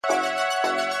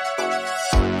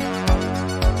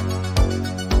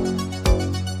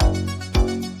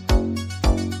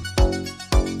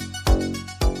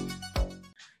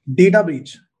Data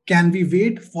breach. Can we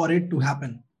wait for it to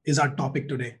happen? Is our topic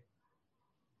today.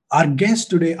 Our guests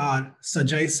today are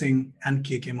Sajai Singh and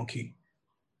KK Mookhey.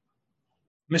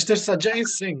 Mr. Sajai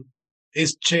Singh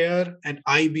is chair at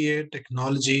IBA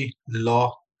Technology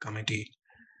Law Committee.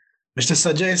 Mr.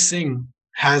 Sajai Singh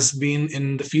has been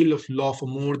in the field of law for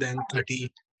more than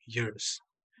 30 years.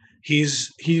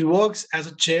 He works as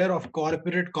a chair of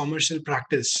corporate commercial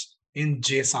practice in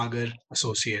J Sagar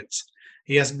Associates.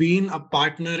 He has been a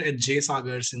partner at J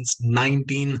Sagar since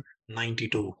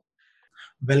 1992.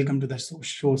 Welcome to the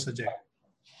show, Sajai.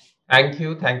 Thank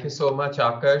you. Thank you so much,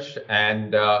 Akash.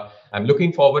 And I'm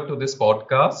looking forward to this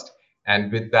podcast.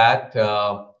 And with that,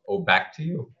 back to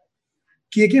you.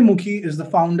 KK Mookhey is the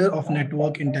founder of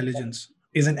Network Intelligence,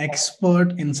 is an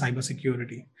expert in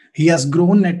cybersecurity. He has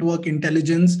grown Network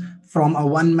Intelligence from a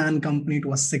one-man company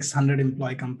to a 600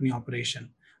 employee company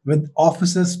operation with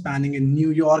offices spanning in New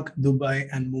York, Dubai,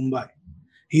 and Mumbai.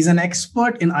 He's an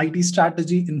expert in IT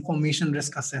strategy, information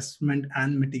risk assessment,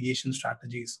 and mitigation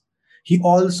strategies. He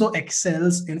also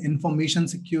excels in information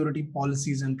security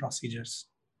policies and procedures.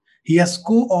 He has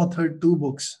co-authored two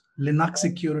books, Linux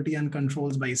Security and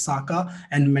Controls by Saka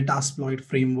and Metasploit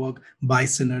Framework by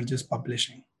Synergis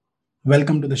Publishing.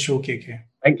 Welcome to the show, KK.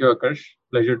 Thank you, Akash.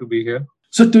 Pleasure to be here.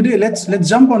 So today, let's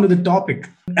jump onto the topic.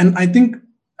 And I think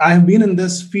I have been in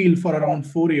this field for around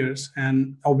 4 years,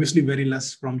 and obviously very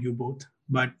less from you both.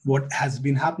 But what has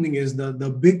been happening is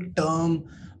the big term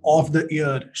of the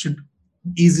year should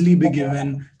easily be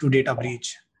given to data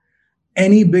breach.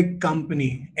 Any big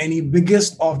company, any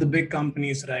biggest of the big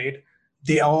companies, right?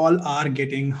 They all are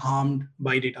getting harmed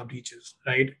by data breaches,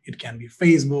 right? It can be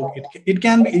Facebook. It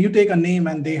can be, you take a name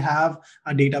and they have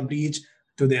a data breach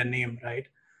to their name, right?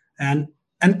 And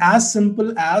as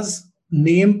simple as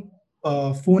name,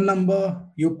 phone number,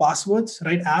 your passwords,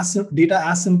 right? Data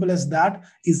as simple as that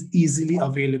is easily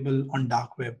available on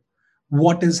dark web.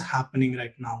 What is happening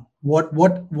right now? What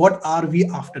are we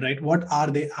after, right? What are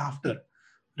they after,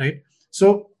 right?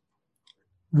 So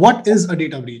what is a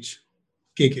data breach,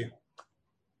 KK?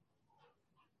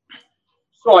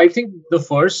 So I think the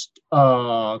first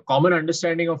common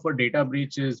understanding of a data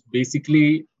breach is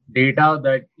basically data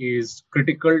that is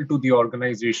critical to the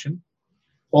organization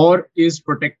or is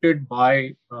protected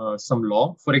by some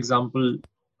law. For example,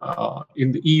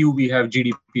 in the EU, we have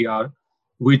GDPR,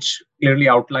 which clearly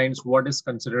outlines what is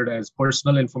considered as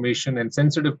personal information and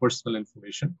sensitive personal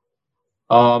information.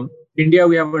 India,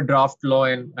 we have a draft law,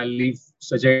 and I'll leave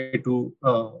Sajai to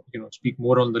speak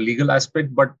more on the legal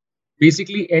aspect. But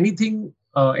basically, anything,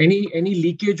 any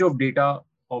leakage of data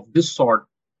of this sort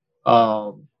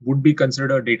would be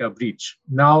considered a data breach.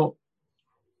 Now,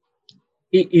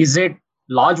 is it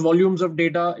large volumes of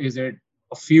data? Is it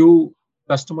a few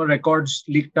customer records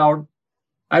leaked out?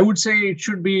 I would say it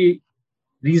should be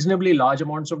reasonably large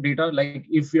amounts of data. Like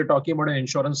if we're talking about an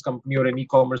insurance company or an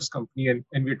e-commerce company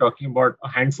and we're talking about a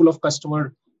handful of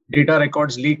customer data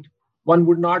records leaked, one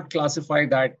would not classify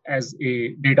that as a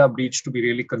data breach to be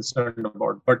really concerned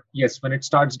about. But yes, when it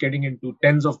starts getting into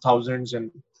tens of thousands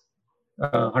and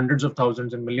hundreds of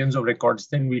thousands and millions of records,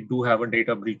 then we do have a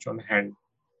data breach on hand.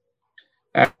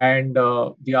 And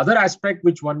the other aspect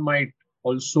which one might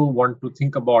also want to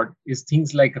think about is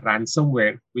things like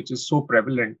ransomware, which is so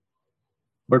prevalent.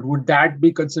 But would that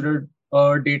be considered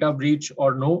a data breach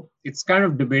or no? It's kind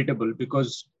of debatable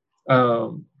because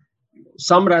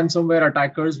some ransomware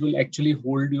attackers will actually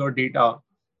hold your data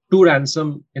to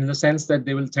ransom in the sense that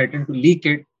they will threaten to leak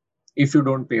it if you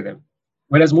don't pay them.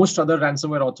 Whereas most other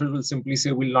ransomware authors will simply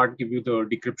say, we'll not give you the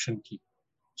decryption key.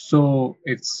 So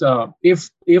it's if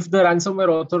the ransomware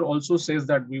author also says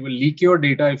that we will leak your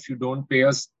data if you don't pay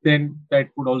us, then that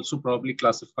would also probably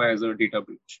classify as a data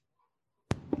breach.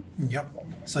 Yep.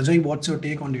 Sajai, what's your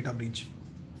take on data breach?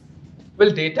 Well,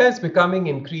 data is becoming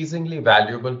increasingly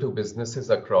valuable to businesses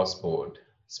across board,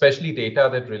 especially data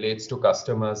that relates to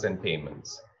customers and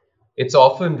payments. It's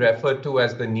often referred to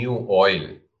as the new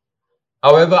oil.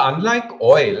 However, unlike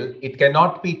oil, it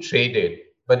cannot be traded,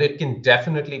 but it can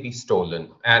definitely be stolen.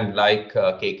 And like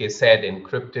KK said,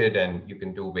 encrypted, and you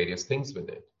can do various things with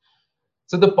it.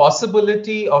 So the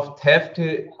possibility of theft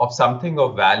of something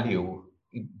of value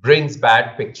brings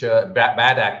bad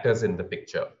actors in the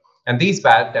picture. And these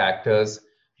bad actors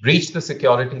breach the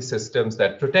security systems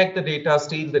that protect the data,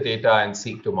 steal the data, and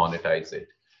seek to monetize it.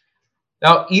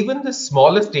 Now, even the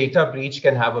smallest data breach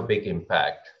can have a big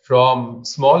impact. From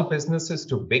small businesses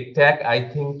to big tech, I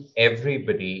think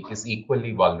everybody is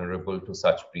equally vulnerable to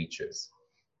such breaches.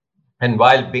 And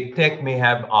while big tech may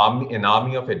have an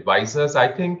army of advisors, I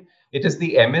think it is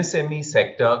the MSME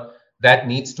sector that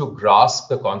needs to grasp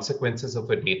the consequences of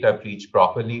a data breach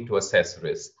properly to assess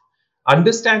risk.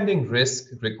 Understanding risk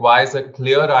requires a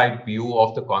clear-eyed view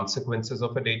of the consequences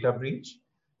of a data breach.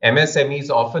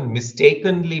 MSMEs often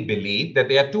mistakenly believe that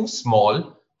they are too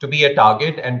small to be a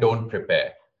target and don't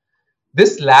prepare.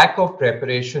 This lack of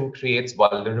preparation creates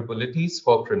vulnerabilities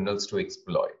for criminals to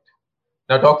exploit.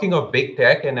 Now, talking of big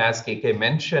tech, and as KK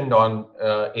mentioned on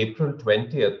April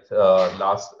 20th,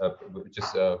 which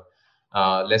is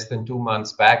less than 2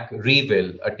 months back,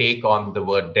 Revil, a take on the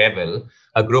word devil,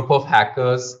 a group of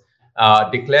hackers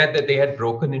declared that they had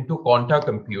broken into Quanta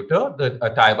Computer, a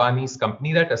Taiwanese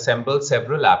company that assembles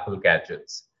several Apple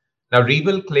gadgets. Now,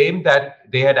 Revil claimed that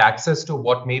they had access to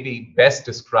what may be best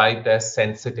described as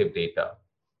sensitive data.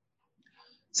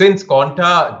 Since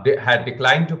Quanta had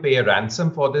declined to pay a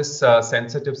ransom for this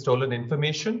sensitive stolen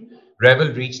information,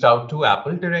 Revil reached out to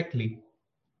Apple directly.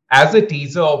 As a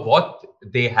teaser of what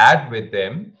they had with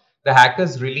them, the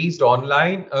hackers released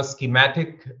online a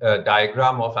schematic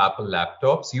diagram of Apple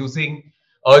laptops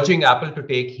urging Apple to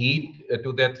take heed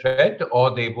to their threat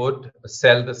or they would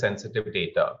sell the sensitive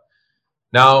data.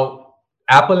 Now,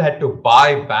 Apple had to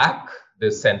buy back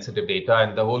this sensitive data,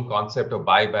 and the whole concept of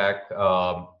buyback,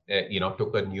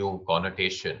 took a new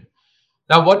connotation.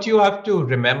 Now, what you have to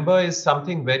remember is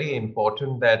something very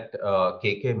important that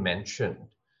KK mentioned.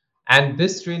 And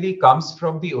this really comes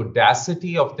from the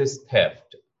audacity of this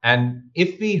theft. And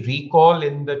if we recall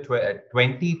in the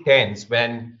 2010s,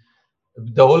 when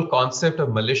the whole concept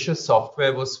of malicious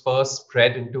software was first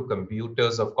spread into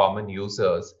computers of common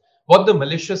users, what the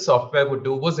malicious software would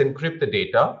do was encrypt the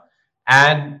data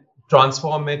and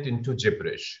transform it into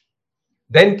gibberish.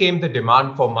 Then came the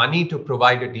demand for money to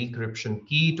provide a decryption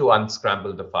key to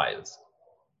unscramble the files.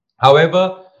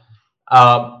 However,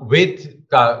 with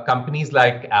companies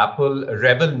like Apple,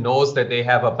 Revil knows that they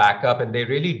have a backup and they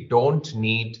really don't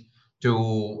need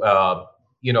to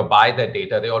buy that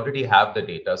data. They already have the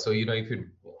data. So, if you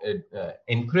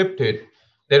encrypt it,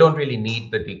 they don't really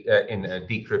need the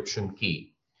decryption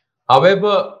key.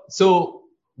 However, so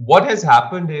what has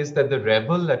happened is that the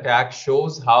Revil attack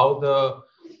shows how the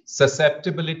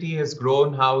susceptibility has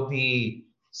grown, how the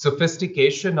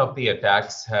sophistication of the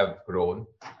attacks have grown.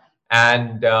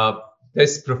 And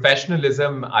this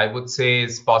professionalism, I would say,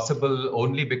 is possible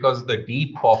only because of the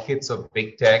deep pockets of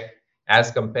big tech as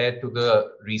compared to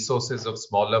the resources of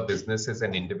smaller businesses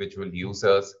and individual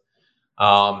users.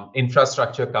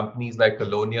 Infrastructure companies like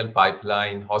Colonial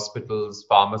Pipeline, hospitals,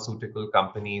 pharmaceutical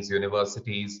companies,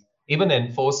 universities, even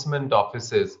enforcement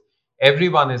offices,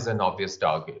 everyone is an obvious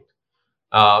target.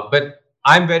 But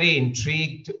I'm very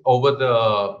intrigued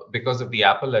because of the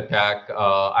Apple attack.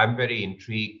 I'm very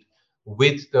intrigued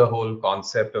with the whole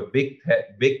concept of big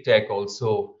tech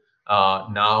also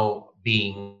now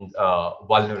being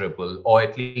vulnerable, or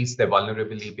at least the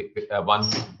vulnerability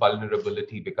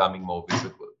becoming more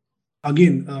visible.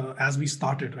 Again, as we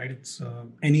started, right? It's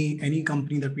any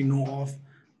company that we know of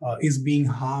is being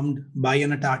harmed by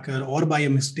an attacker or by a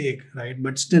mistake, right?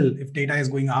 But still, if data is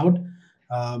going out,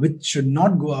 which should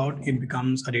not go out, it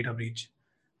becomes a data breach,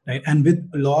 right? And with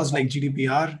laws like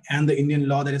GDPR and the Indian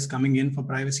law that is coming in for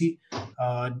privacy,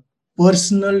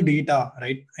 personal data,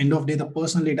 right? End of day, the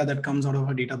personal data that comes out of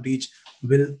a data breach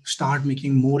will start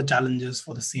making more challenges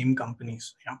for the same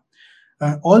companies. Yeah.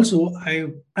 Also,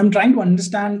 I'm trying to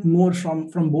understand more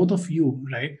from both of you,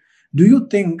 right? Do you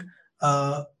think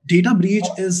data breach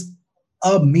is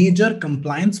a major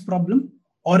compliance problem,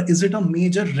 or is it a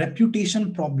major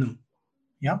reputation problem?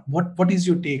 Yeah. What is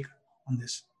your take on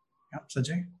this? Yeah,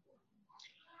 Sajai.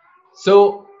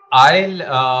 So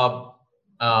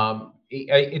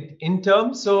in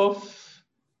terms of,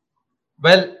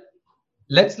 well,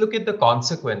 let's look at the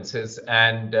consequences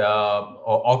and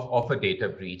of a data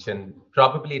breach, and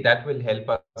probably that will help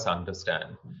us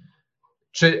understand.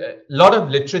 A lot of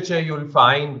literature you'll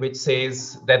find which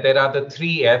says that there are the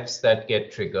 3 F's that get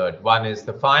triggered. One is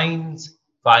the fines.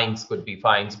 Fines could be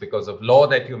fines because of law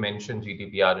that you mentioned,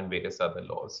 GDPR and various other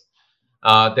laws.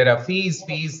 There are fees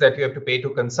that you have to pay to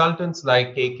consultants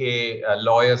like KK,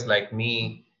 lawyers like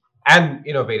me, and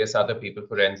various other people,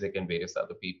 forensic and various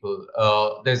other people.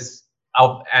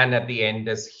 And at the end,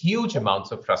 there's huge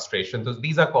amounts of frustration. So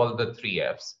these are called the 3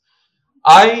 F's.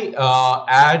 I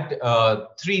add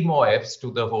 3 more F's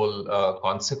to the whole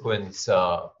consequence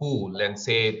pool and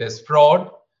say there's fraud,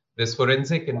 there's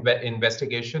forensic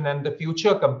investigation, and the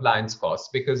future compliance costs.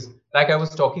 Because like I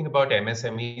was talking about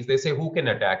MSMEs, they say, who can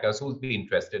attack us? Who's be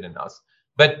interested in us?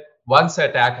 But once the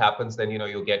attack happens, then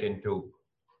you get into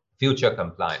future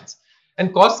compliance.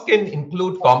 And costs can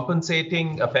include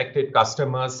compensating affected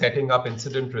customers, setting up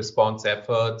incident response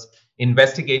efforts,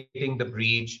 investigating the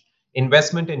breach,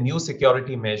 investment in new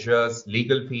security measures,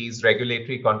 legal fees,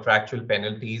 regulatory contractual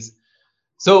penalties.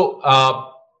 So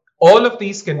all of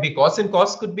these can be costs, and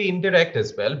costs could be indirect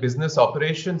as well. Business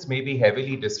operations may be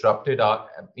heavily disrupted,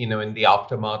 in the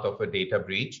aftermath of a data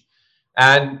breach.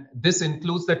 And this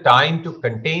includes the time to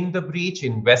contain the breach,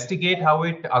 investigate how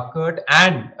it occurred,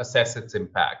 and assess its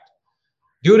impact.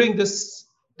 During this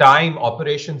time,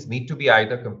 operations need to be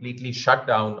either completely shut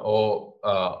down or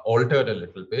altered a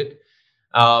little bit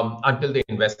until the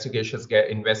investigators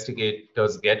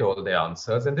get all the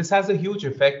answers. And this has a huge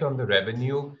effect on the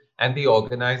revenue and the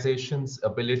organization's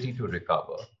ability to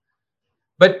recover.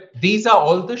 But these are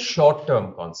all the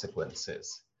short-term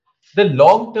consequences. The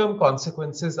long-term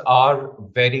consequences are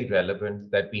very relevant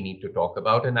that we need to talk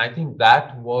about. And I think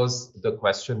that was the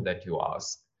question that you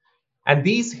asked. And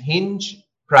these hinge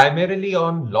primarily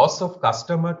on loss of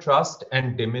customer trust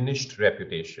and diminished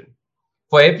reputation.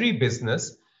 For every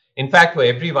business, in fact, for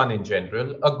everyone in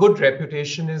general, a good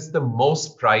reputation is the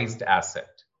most prized asset,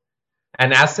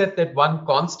 an asset that one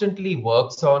constantly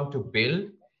works on to build,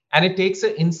 and it takes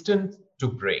an instant to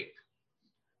break.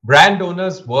 Brand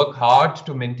owners work hard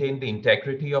to maintain the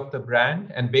integrity of the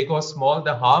brand, and big or small,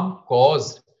 the harm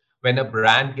caused when a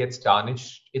brand gets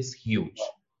tarnished is huge.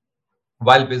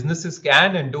 While businesses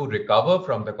can and do recover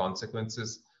from the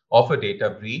consequences of a data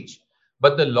breach,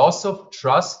 but the loss of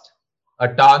trust, a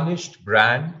tarnished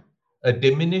brand, a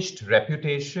diminished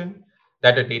reputation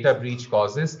that a data breach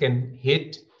causes can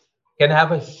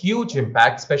have a huge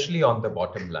impact, especially on the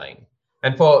bottom line.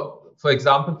 And for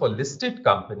example, for listed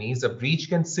companies, a breach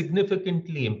can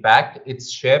significantly impact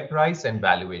its share price and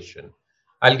valuation.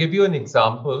 I'll give you an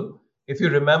example. If you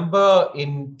remember,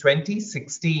 in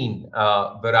 2016,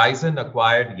 Verizon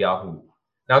acquired Yahoo.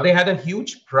 Now, they had a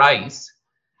huge price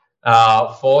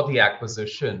for the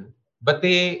acquisition, but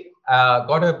they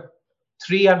got a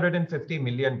 350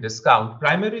 million discount,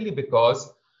 primarily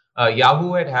because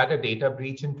Yahoo had a data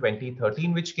breach in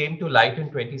 2013, which came to light in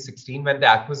 2016 when the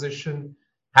acquisition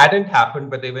hadn't happened,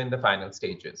 but they were in the final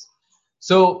stages.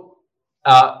 So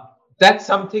that's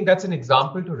an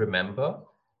example to remember.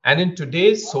 And in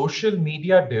today's social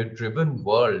media driven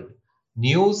world,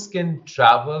 news can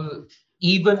travel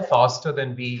even faster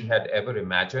than we had ever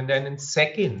imagined. And in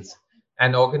seconds,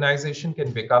 an organization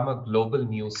can become a global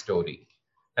news story.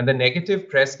 And the negative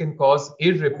press can cause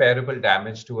irreparable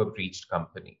damage to a breached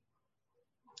company.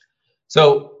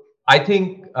 So I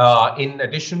think in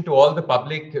addition to all the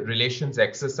public relations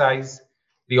exercise,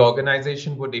 the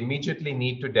organization would immediately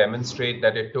need to demonstrate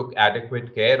that it took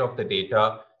adequate care of the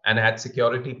data and had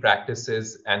security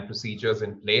practices and procedures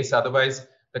in place. Otherwise,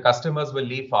 the customers will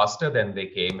leave faster than they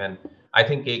came. And I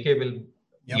think KK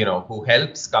will, who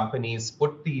helps companies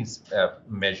put these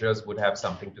measures, would have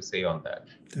something to say on that.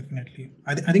 Definitely.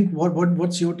 I think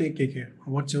what's your take, KK?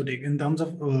 What's your take in terms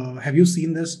of have you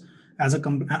seen this as a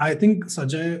company? I think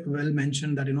Sajai well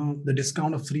mentioned that the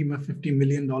discount of $350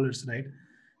 million, right?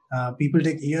 People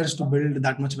take years to build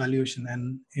that much valuation,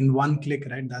 and in one click,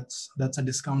 right? That's a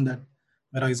discount that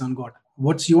Verizon got.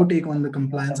 What's your take on the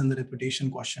compliance and the reputation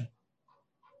question?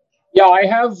 Yeah, I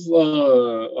have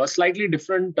a slightly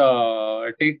different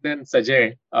take than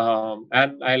Sajai,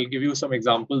 and I'll give you some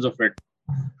examples of it.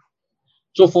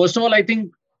 So first of all, I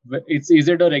think is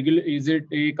it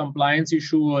a compliance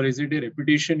issue or is it a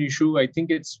reputation issue? I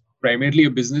think it's primarily a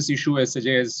business issue, as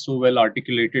Sajai has so well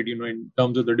articulated, in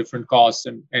terms of the different costs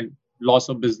and loss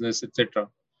of business, etc.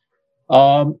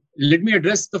 Let me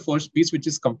address the first piece, which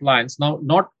is compliance. Now,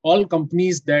 not all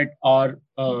companies that are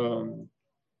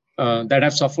that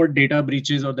have suffered data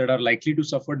breaches or that are likely to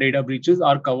suffer data breaches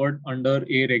are covered under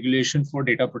a regulation for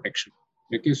data protection.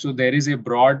 Okay, so there is a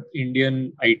broad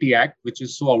Indian IT Act, which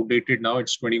is so outdated now,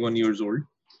 it's 21 years old.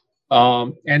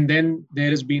 And then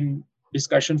there has been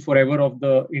discussion forever of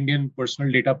the Indian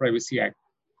Personal Data Privacy Act.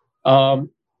 And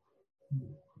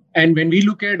when we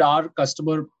look at our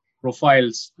customer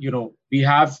profiles, we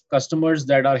have customers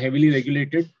that are heavily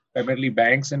regulated, primarily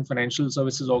banks and financial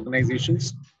services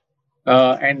organizations.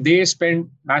 And they spend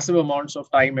massive amounts of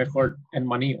time, effort, and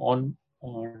money on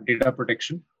data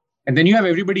protection. And then you have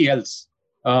everybody else,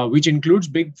 which includes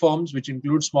big firms, which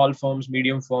includes small firms,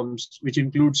 medium firms, which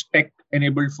includes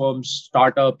tech-enabled firms,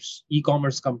 startups,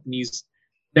 e-commerce companies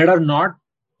that are not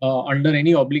under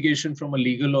any obligation from a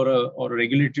legal or a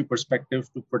regulatory perspective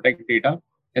to protect data.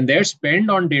 And their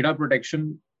spend on data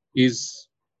protection is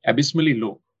abysmally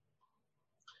low.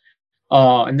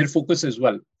 And their focus as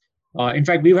well. In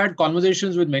fact, we've had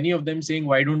conversations with many of them saying,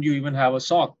 why don't you even have a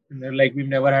SOC? And they're like, we've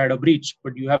never had a breach,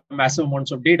 but you have massive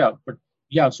amounts of data. But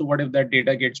yeah, so what if that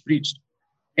data gets breached?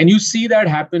 And you see that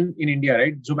happen in India,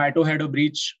 right? Zomato had a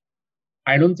breach.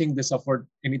 I don't think they suffered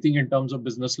anything in terms of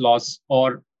business loss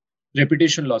or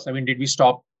reputation loss. I mean, did we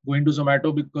stop going to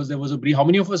Zomato because there was a breach. How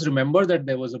many of us remember that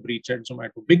there was a breach at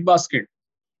Zomato? Big Basket,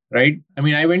 right? I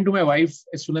mean, I went to my wife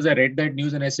as soon as I read that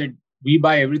news and I said, we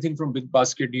buy everything from Big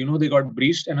Basket. Do you know they got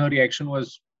breached? And her reaction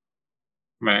was,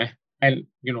 meh. And,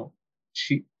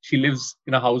 she lives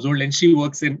in a household and she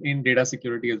works in data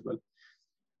security as well.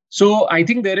 So I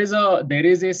think there is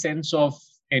a sense of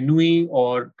ennui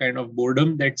or kind of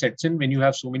boredom that sets in when you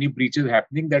have so many breaches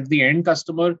happening that the end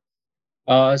customer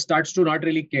starts to not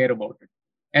really care about it.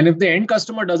 And if the end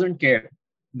customer doesn't care,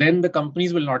 then the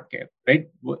companies will not care, right?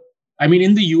 I mean,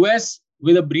 in the US,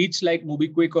 with a breach like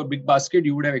MobiKwik or Big Basket,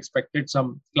 you would have expected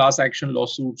some class action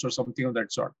lawsuits or something of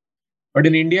that sort. But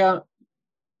in India,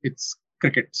 it's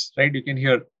crickets, right? You can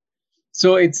hear.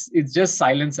 So it's just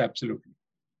silence, absolutely.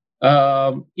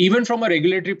 Even from a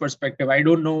regulatory perspective, I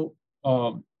don't know.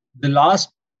 The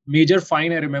last major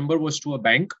fine I remember was to a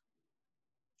bank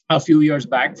a few years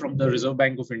back from the Reserve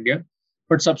Bank of India.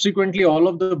 But subsequently, all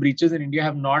of the breaches in India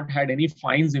have not had any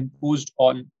fines imposed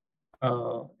on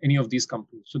any of these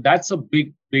companies. So that's a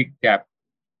big, big gap.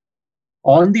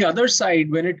 On the other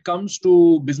side, when it comes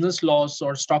to business loss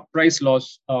or stock price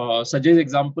loss, Sajai's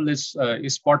example is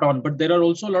spot on. But there are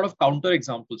also a lot of counter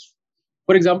examples.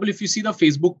 For example, if you see the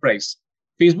Facebook price,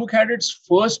 Facebook had its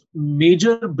first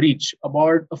major breach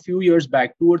about a few years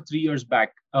back, 2 or 3 years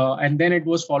back. And then it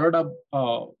was followed up.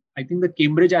 I think the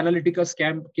Cambridge Analytica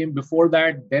scam came before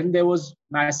that. Then there was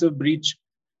massive breach.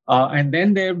 And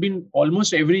then there have been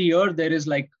almost every year, there is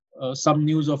like some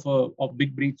news of a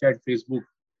big breach at Facebook.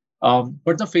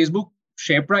 But the Facebook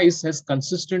share price has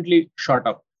consistently shot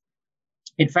up.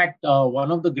 In fact,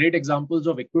 one of the great examples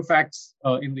of Equifax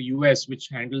in the US, which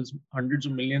handles hundreds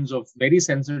of millions of very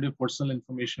sensitive personal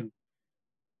information,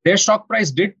 their stock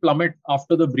price did plummet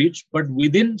after the breach, but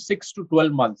within 6 to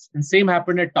 12 months. And same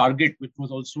happened at Target, which was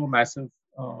also a massive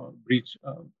breach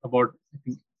about, I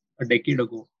think, a decade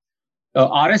ago.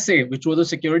 RSA, which was a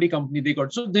security company, they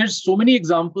got. So there's so many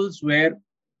examples where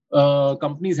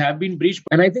companies have been breached.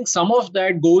 And I think some of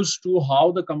that goes to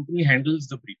how the company handles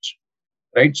the breach.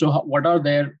 Right. So what are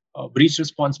their breach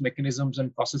response mechanisms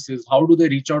and processes? How do they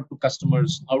reach out to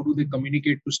customers? How do they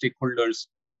communicate to stakeholders?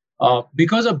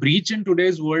 Because a breach in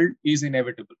today's world is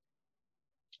inevitable.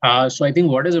 So I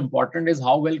think what is important is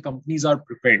how well companies are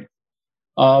prepared.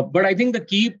 But I think the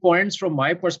key points from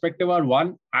my perspective are,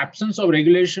 one, absence of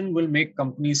regulation will make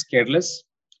companies careless.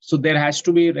 So there has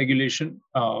to be regulation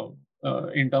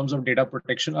in terms of data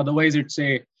protection. Otherwise, it's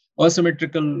a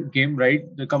asymmetrical game, right?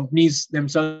 The companies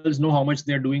themselves know how much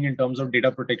they're doing in terms of data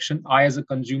protection. I, as a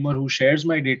consumer who shares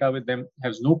my data with them,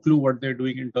 has no clue what they're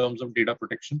doing in terms of data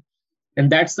protection. And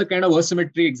that's the kind of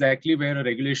asymmetry exactly where a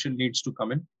regulation needs to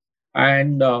come in.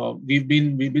 And we've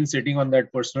been sitting on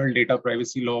that personal data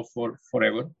privacy law for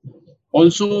forever.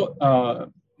 Also,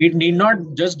 it need not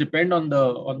just depend on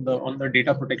the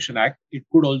Data Protection Act. It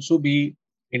could also be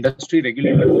industry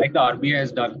regulators, like the RBI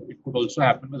has done. It could also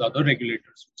happen with other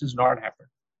regulators, which has not happened.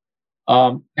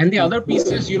 And the other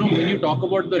piece is, when you talk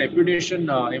about the reputation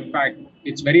impact,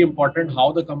 it's very important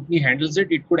how the company handles it.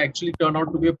 It could actually turn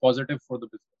out to be a positive for the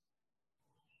business.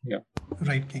 Yeah.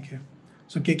 Right, KK.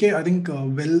 So KK, I think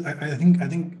I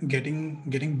think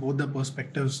getting both the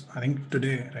perspectives, I think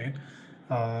today, right?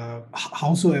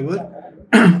 Howsoever,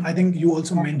 I think you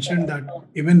also mentioned that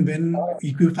even when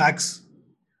Equifax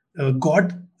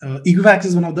Equifax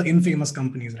is one of the infamous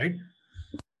companies, right?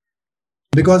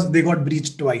 Because they got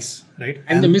breached twice, right?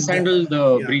 And they mishandled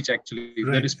the breach, actually.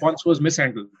 Right. The response was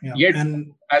mishandled. Yeah. Yet,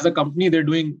 and as a company, they're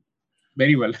doing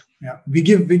very well. Yeah, we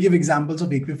give examples of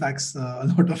Equifax a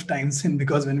lot of times, and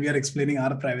because when we are explaining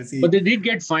our privacy, but they did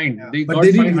get fined. Yeah. They got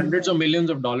fined hundreds of millions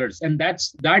of dollars, and that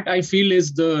I feel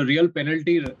is the real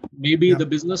penalty. Maybe the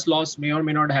business loss may or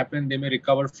may not happen. They may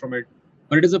recover from it,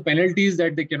 but it is the penalties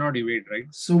that they cannot evade, right?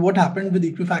 So what happened with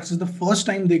Equifax is the first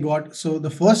time they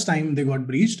got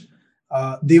breached,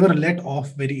 they were let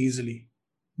off very easily,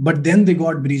 but then they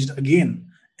got breached again,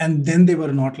 and then they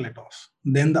were not let off.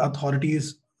 Then the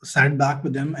authorities sat back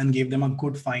with them and gave them a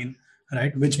good fine,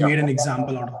 right? Which made an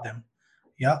example out of them.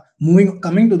 Yeah.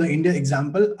 Coming to the India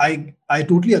example, I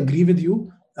totally agree with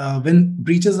you. When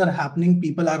breaches are happening,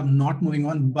 people are not moving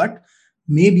on, but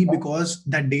maybe because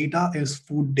that data is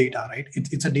food data, right?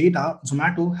 It's a data.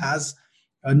 Zomato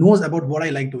knows about what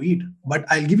I like to eat. But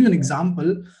I'll give you an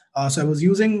example. So I was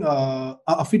using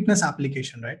a fitness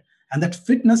application, right? And that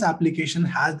fitness application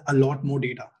had a lot more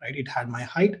data, right? It had my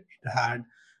height,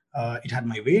 it had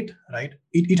my weight, right?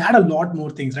 It had a lot more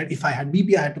things, right? If I had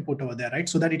BP, I had to put over there, right?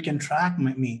 So that it can track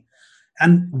me.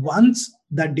 And once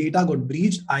that data got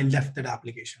breached, I left that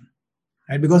application,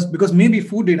 right? Because maybe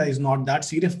food data is not that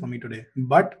serious for me today,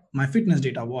 but my fitness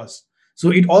data was. So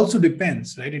it also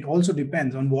depends, right? It also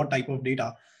depends on what type of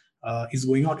data is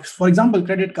going out. For example,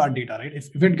 credit card data, right?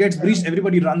 If it gets breached,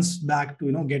 everybody runs back to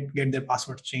get their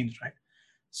passwords changed, right?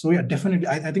 So yeah, definitely,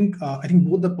 I think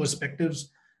both the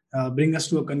perspectives bring us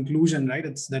to a conclusion, right?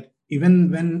 It's that even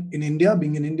when in India,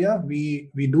 being in India,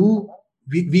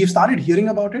 we've started hearing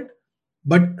about it,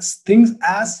 but things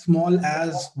as small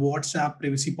as WhatsApp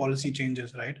privacy policy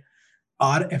changes, right,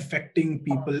 are affecting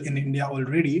people in India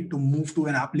already to move to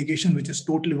an application which was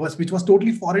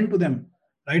totally foreign to them,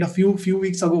 right? A few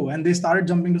weeks ago, and they started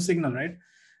jumping to Signal, right?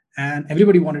 And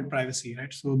everybody wanted privacy,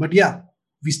 right? So, but yeah,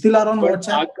 we still are on But,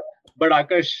 WhatsApp. but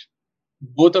Akash,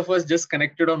 both of us just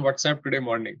connected on WhatsApp today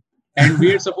morning. And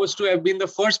we are supposed to have been the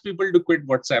first people to quit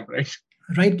WhatsApp, right?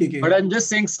 Right, KK. But I'm just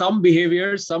saying some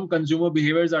behaviors, some consumer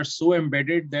behaviors are so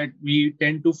embedded that we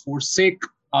tend to forsake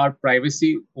our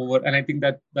privacy over, and I think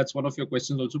that's one of your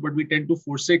questions also, but we tend to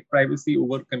forsake privacy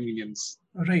over convenience.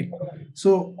 Right.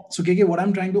 So KK, what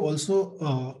I'm trying to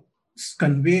also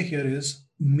convey here is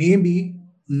maybe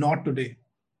not today,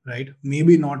 right?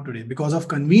 Maybe not today because of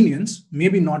convenience.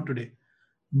 Maybe not today,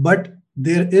 but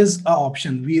there is a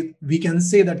option. We can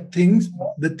say that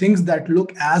the things that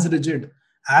look as rigid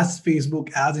as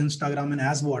Facebook, as Instagram, and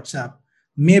as WhatsApp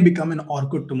may become an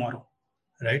Orkut tomorrow,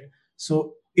 right?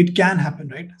 So it can happen,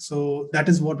 right? So that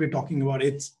is what we're talking about.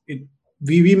 The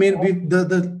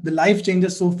life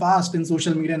changes so fast in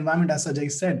social media environment, as Sajai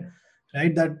said,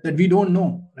 right? That we don't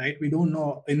know, right? We don't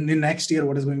know in the next year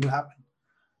what is going to happen,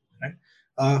 right?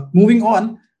 Moving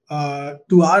on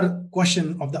to our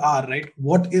question of the hour, right?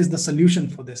 What is the solution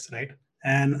for this, right?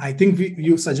 And I think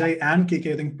you, Sajai and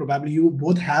KK, I think probably you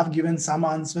both have given some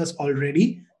answers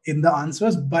already in the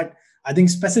answers, but I think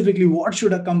specifically what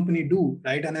should a company do,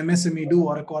 right? An MSME do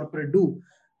or a corporate do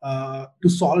to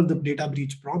solve the data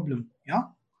breach problem? Yeah.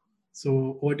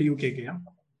 So over to you, KK. Yeah.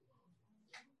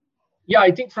 Yeah, I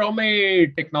think from a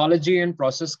technology and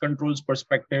process controls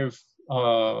perspective,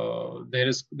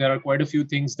 there are quite a few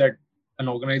things that an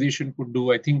organization could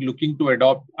do. I think looking to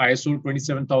adopt ISO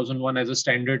 27001 as a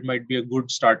standard might be a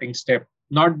good starting step.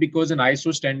 Not because an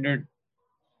ISO standard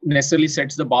necessarily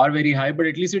sets the bar very high, but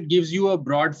at least it gives you a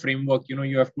broad framework.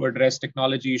 You have to address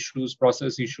technology issues,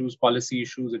 process issues, policy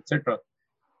issues, etc.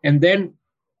 And then,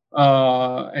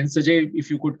 and Sajai,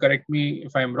 if you could correct me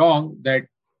if I'm wrong, that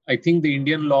I think the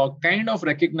Indian law kind of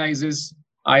recognizes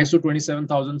ISO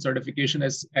 27000 certification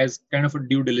as kind of a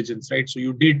due diligence, right? So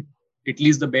you did at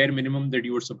least the bare minimum that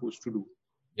you were supposed to do.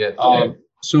 Yes.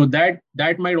 So that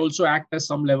might also act as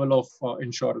some level of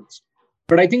insurance.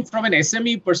 But I think from an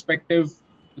SME perspective,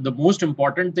 the most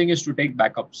important thing is to take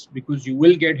backups, because you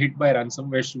will get hit by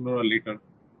ransomware sooner or later.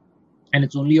 And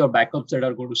it's only your backups that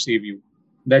are going to save you.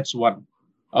 That's one.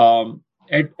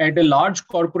 At a large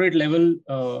corporate level,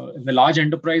 in the large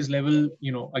enterprise level,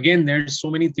 again, there's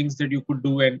so many things that you could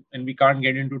do, and we can't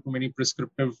get into too many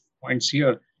prescriptive points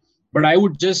here. But I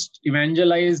would just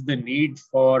evangelize the need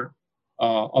for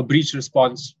a breach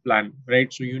response plan,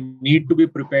 right? So you need to be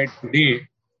prepared today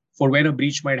for when a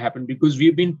breach might happen, because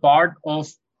we've been part of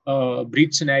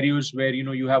breach scenarios where,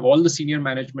 you have all the senior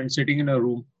management sitting in a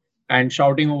room and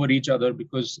shouting over each other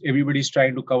because everybody's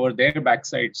trying to cover their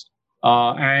backsides.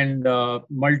 And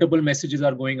multiple messages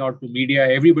are going out to media.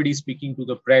 Everybody's speaking to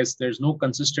the press. There's no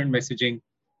consistent messaging.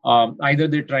 Either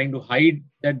they're trying to hide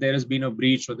that there has been a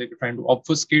breach, or they're trying to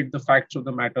obfuscate the facts of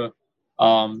the matter.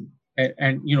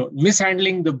 And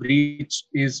mishandling the breach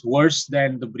is worse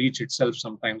than the breach itself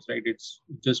sometimes, right? It's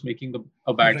just making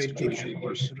a bad situation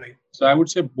worse. Right. So I would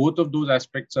say both of those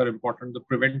aspects are important: the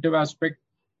preventive aspect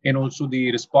and also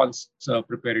the response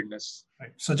preparedness.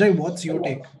 Right. Sajai, what's your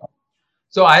take?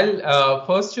 So I'll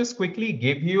first just quickly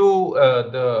give you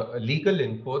the legal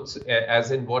inputs,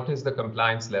 as in what is the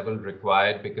compliance level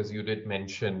required, because you did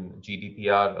mention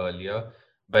GDPR earlier.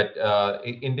 But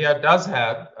India does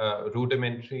have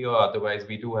rudimentary, or otherwise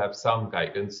we do have some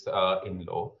guidance in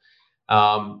law.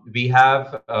 We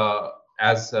have,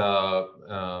 as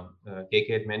KK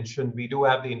had mentioned, we do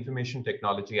have the Information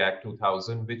Technology Act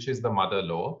 2000, which is the mother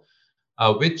law.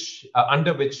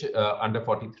 Under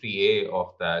 43A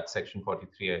of that, section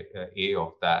 43A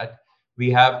of that, we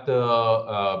have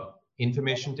the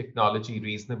Information Technology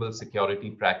Reasonable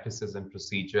Security Practices and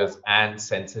Procedures and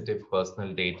Sensitive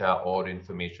Personal Data or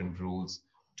Information Rules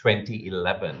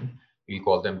 2011. We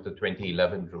call them the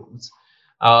 2011 rules.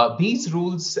 These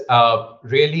rules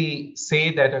really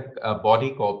say that a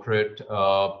body corporate,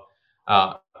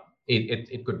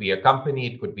 it could be a company,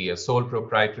 it could be a sole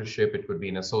proprietorship, it could be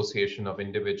an association of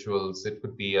individuals, it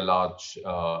could be a large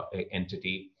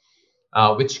entity,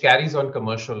 which carries on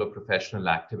commercial or professional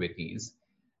activities.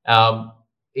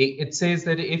 it says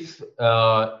that if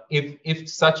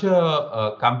such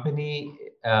a company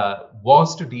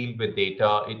was to deal with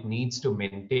data, it needs to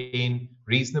maintain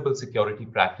reasonable security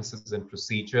practices and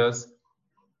procedures.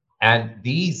 And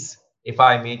these, if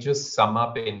I may just sum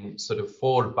up in sort of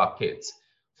 4 buckets.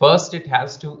 First, it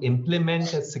has to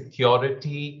implement a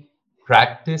security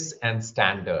practice and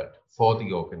standard for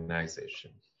the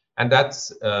organization. And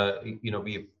that's,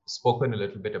 we've spoken a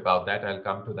little bit about that. I'll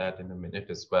come to that in a minute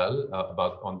as well,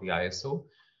 about on the ISO.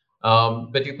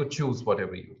 But you could choose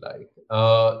whatever you like.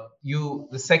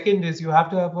 The second is you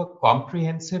have to have a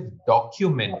comprehensive,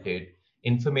 documented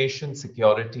information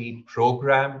security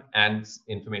program and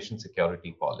information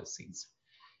security policies.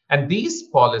 And these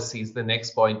policies, the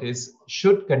next point is,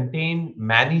 should contain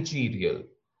managerial.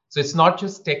 So it's not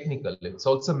just technical, it's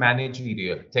also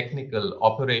managerial, technical,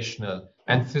 operational,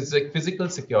 and physical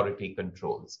security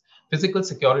controls. Physical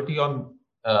security on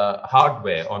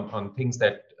hardware, on things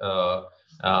that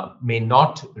may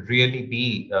not really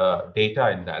be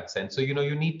data in that sense. So,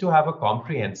 you need to have a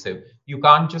comprehensive, you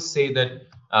can't just say that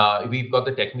we've got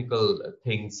the technical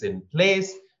things in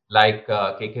place, like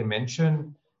KK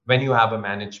mentioned. When you have a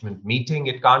management meeting,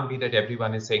 it can't be that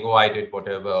everyone is saying, oh, I did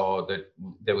whatever, or that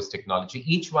there was technology.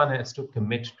 Each one has to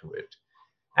commit to it.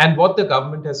 And what the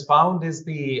government has found is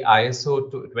the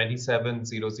ISO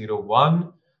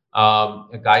 27001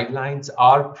 guidelines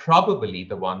are probably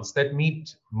the ones that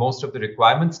meet most of the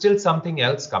requirements. Still, something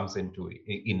else comes into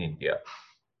in India.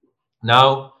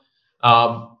 Now,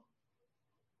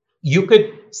 you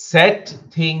could set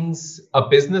things, a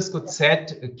business could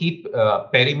keep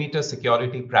perimeter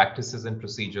security practices and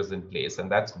procedures in place,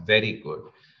 and that's very good.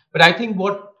 But I think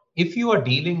if you are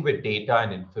dealing with data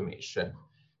and information,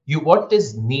 what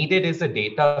is needed is a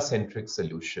data-centric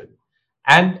solution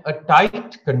and a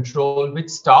tight control which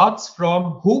starts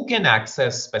from who can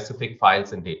access specific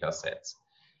files and data sets.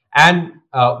 And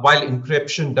while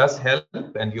encryption does help,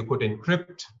 and you could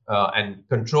encrypt and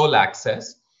control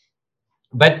access,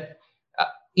 but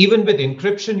even with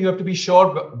encryption, you have to be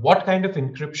sure what kind of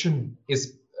encryption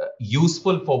is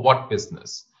useful for what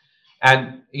business,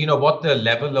 and what the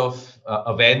level of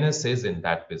awareness is in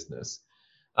that business.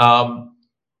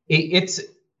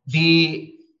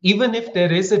 Even if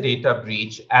there is a data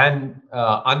breach and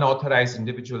unauthorized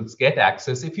individuals get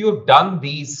access, if you've done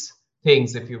these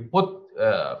things, if you put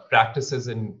practices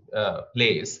in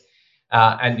place,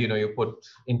 and you put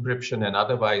encryption and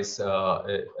otherwise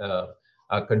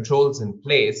controls in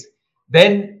place,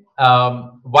 then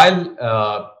while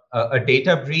a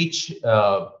data breach,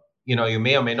 you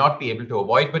may or may not be able to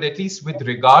avoid, but at least with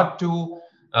regard to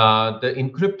the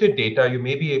encrypted data, you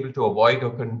may be able to avoid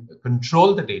or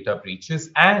control the data breaches.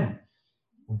 And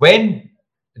when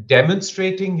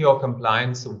demonstrating your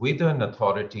compliance with an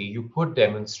authority, you could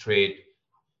demonstrate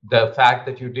the fact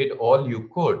that you did all you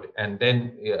could, and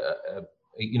then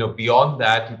beyond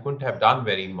that, you couldn't have done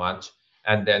very much,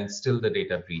 and then still the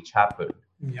data breach happened.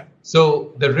 Yeah.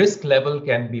 So the risk level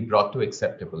can be brought to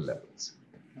acceptable levels.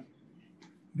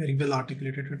 Very well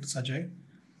articulated, Sajai.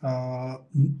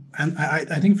 And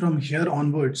I think from here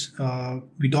onwards,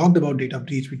 we talked about data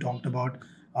breach. We talked about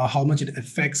how much it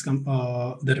affects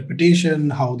the reputation,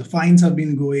 how the fines have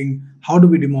been going, how do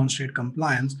we demonstrate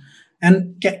compliance,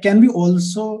 and can we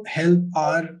also help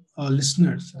our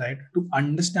listeners, right, to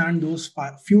understand those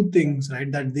few things,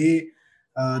 right, that they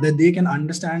can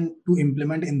understand to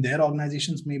implement in their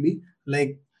organizations, maybe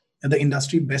like the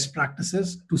industry best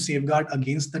practices to safeguard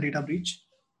against the data breach?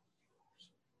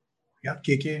 Yeah,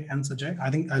 KK and Sajai.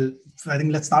 I think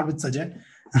let's start with Sajai.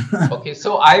 Okay,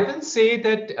 so I will say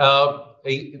that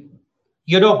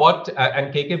you know what,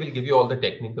 and KK will give you all the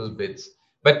technical bits.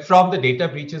 But from the data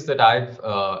breaches that I've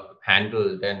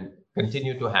handled and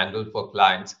continue to handle for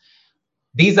clients,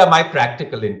 these are my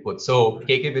practical inputs. So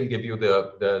KK will give you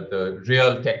the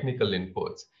real technical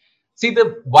inputs. See,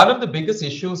 one of the biggest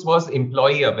issues was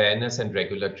employee awareness and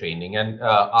regular training. And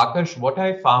Akash, what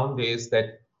I found is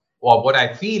that, or what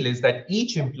I feel is that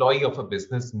each employee of a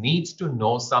business needs to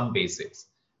know some basics.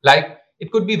 Like,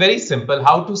 it could be very simple: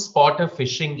 how to spot a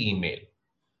phishing email,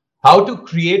 how to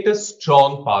create a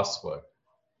strong password,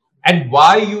 and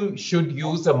why you should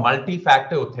use a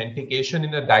multi-factor authentication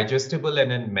in a digestible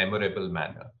and a memorable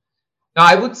manner. Now,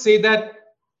 I would say that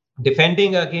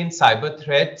defending against cyber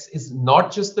threats is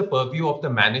not just the purview of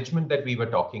the management that we were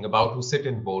talking about who sit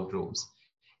in boardrooms.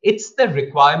 It's the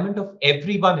requirement of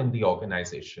everyone in the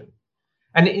organization.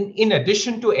 And in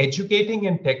addition to educating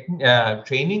and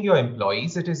training your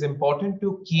employees, it is important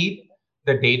to keep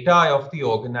the data of the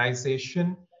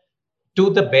organization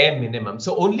to the bare minimum.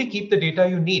 So only keep the data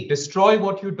you need, destroy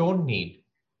what you don't need,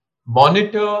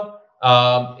 monitor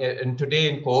And today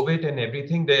in COVID and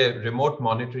everything, the remote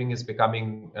monitoring is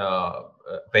becoming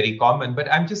very common.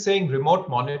 But I'm just saying remote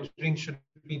monitoring should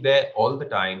be there all the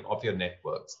time of your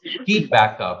networks. Keep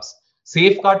backups,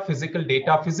 safeguard physical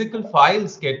data. Physical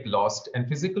files get lost, and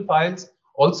physical files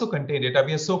also contain data.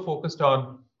 We are so focused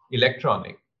on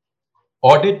electronic.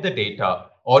 Audit the data,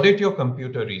 audit your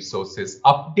computer resources,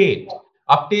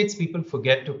 updates people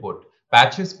forget to put,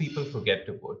 patches people forget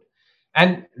to put.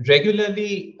 And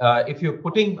regularly, if you're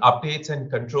putting updates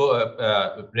and control,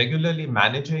 regularly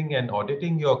managing and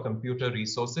auditing your computer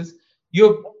resources,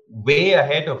 you're way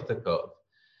ahead of the curve.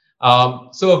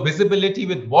 So visibility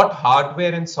with what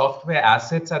hardware and software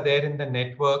assets are there in the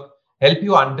network help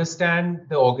you understand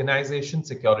the organization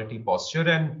security posture.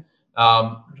 And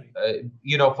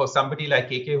for somebody like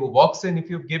KK who walks in, if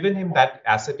you've given him that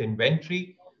asset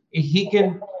inventory, he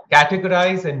can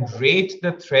categorize and rate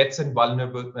the threats and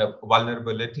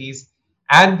vulnerabilities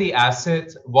and the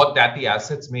assets, what that the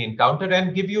assets may encounter,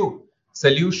 and give you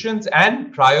solutions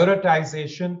and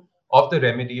prioritization of the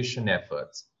remediation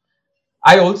efforts.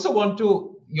 I also want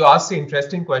to, you asked an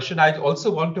interesting question. I also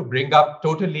want to bring up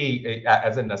totally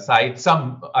as an aside,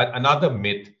 another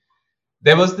myth.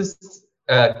 There was this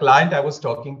client I was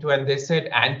talking to, and they said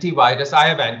antivirus. I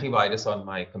have antivirus on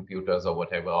my computers or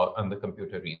whatever, or on the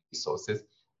computer resources.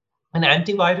 And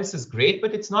antivirus is great,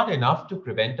 but it's not enough to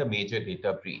prevent a major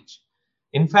data breach.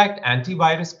 In fact,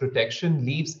 antivirus protection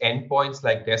leaves endpoints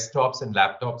like desktops and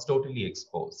laptops totally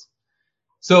exposed.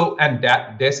 So, and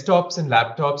that desktops and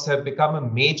laptops have become a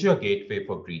major gateway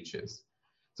for breaches.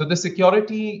 So the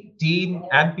security team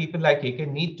and people like AK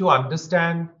need to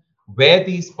understand where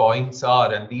these points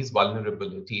are and these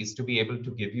vulnerabilities to be able to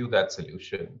give you that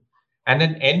solution. And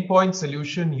an endpoint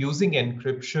solution using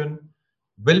encryption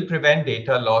will prevent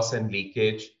data loss and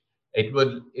leakage. It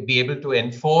will be able to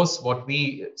enforce what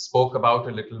we spoke about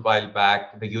a little while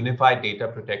back, the unified data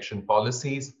protection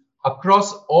policies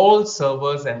across all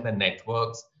servers and the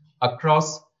networks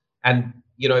across. And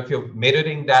if you're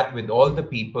mirroring that with all the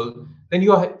people, then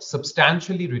you are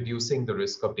substantially reducing the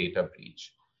risk of data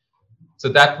breach. So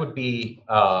that would be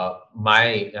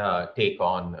my take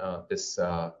on this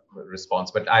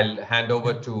response. But I'll hand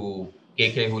over to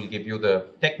KK, who will give you the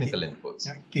technical inputs.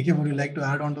 Yeah. KK, would you like to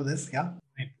add on to this? Yeah.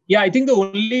 Yeah, I think the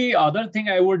only other thing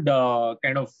I would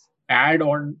kind of add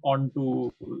on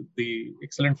to the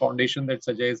excellent foundation that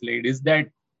Sajai has laid is that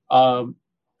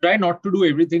try not to do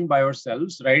everything by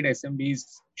yourselves, right? SMBs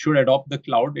should adopt the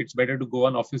cloud. It's better to go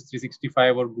on Office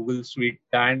 365 or Google Suite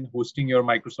than hosting your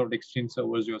Microsoft Exchange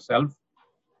servers yourself.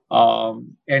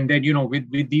 And then,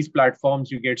 with these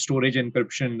platforms, you get storage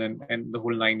encryption and the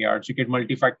whole 9 yards. You get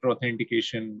multi-factor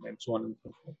authentication and so on and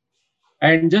so forth.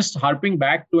 And just harping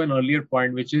back to an earlier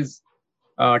point, which is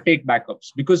take backups.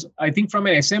 Because I think from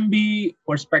an SMB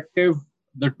perspective,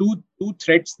 the two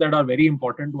threats that are very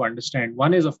important to understand.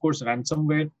 One is, of course,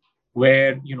 ransomware,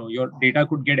 where your data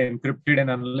could get encrypted, and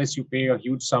unless you pay a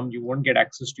huge sum, you won't get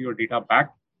access to your data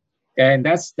back. And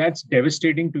that's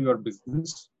devastating to your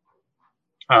business.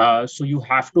 So you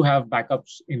have to have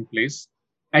backups in place.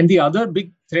 And the other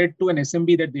big threat to an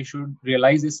SMB that they should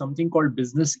realize is something called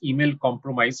business email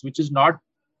compromise, which is not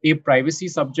a privacy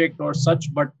subject or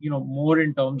such, but more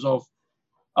in terms of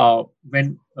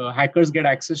when hackers get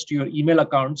access to your email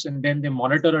accounts and then they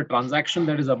monitor a transaction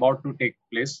that is about to take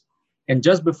place. And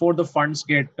just before the funds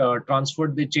get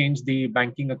transferred, they change the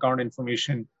banking account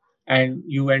information and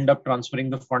you end up transferring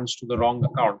the funds to the wrong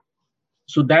account.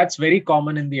 So that's very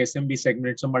common in the SMB segment.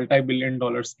 It's a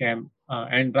multi-billion-dollar scam.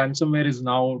 And ransomware is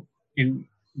now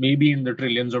maybe in the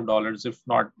trillions of dollars, if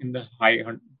not in the high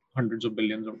hundreds of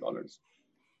billions of dollars.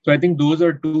 So I think those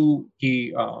are two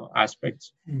key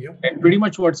aspects. Yep. And pretty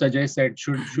much what Sajai said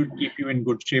should keep you in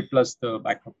good shape, plus the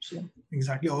backups. Yeah.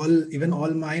 Exactly.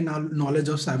 All my knowledge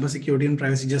of cybersecurity and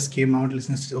privacy just came out.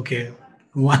 Okay,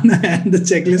 one and the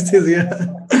checklist is here.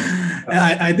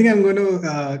 I think I'm going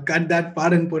to cut that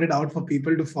part and put it out for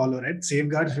people to follow, right?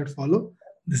 Safeguards should follow.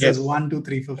 This is 1, 2,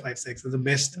 3, 4, 5, 6. It's the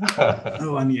best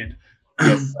one yet.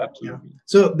 Yes, absolutely. Yeah.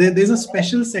 So there's a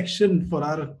special section for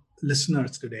our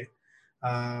listeners today.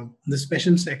 The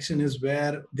special section is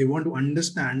where they want to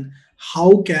understand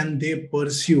how can they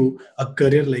pursue a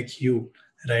career like you,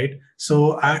 right?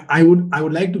 So I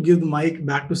would like to give the mic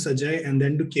back to Sajai and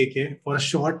then to KK for a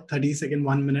short 30-second,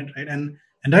 1 minute, right? And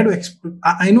try to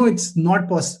I know it's not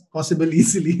possible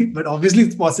easily, but obviously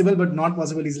it's possible, but not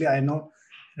possible easily. I know,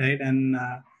 right? And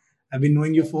I've been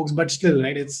knowing you folks, but still,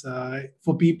 right? It's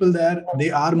for people there, they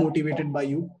are motivated by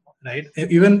you, right?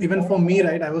 Even for me,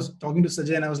 right? I was talking to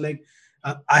Sajai and I was like,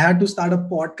 I had to start a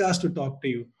podcast to talk to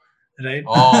you, right?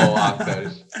 Oh,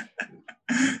 Akash.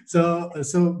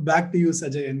 So back to you,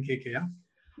 Sajai and KK. Yeah.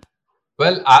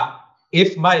 Well,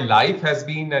 if my life has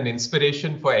been an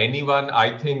inspiration for anyone,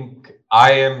 I think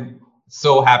I am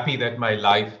so happy that my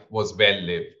life was well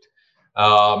lived.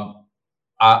 Um,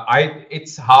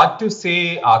 it's hard to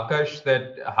say, Akash,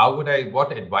 that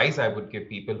what advice I would give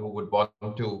people who would want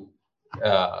to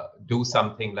do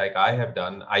something like I have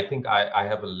done. I think I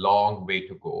have a long way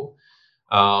to go.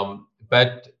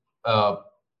 But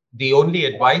the only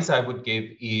advice I would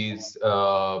give is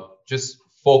just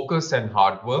focus and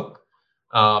hard work.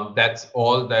 That's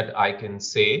all that I can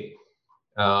say.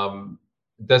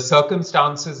 The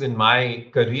circumstances in my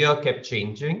career kept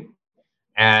changing,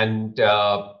 and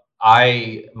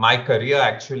my career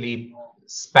actually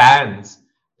spans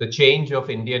the change of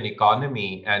Indian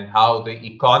economy and how the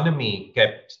economy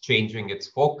kept changing its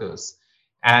focus.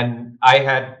 And I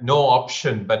had no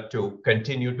option but to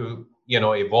continue to,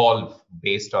 evolve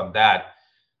based on that.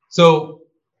 So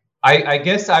I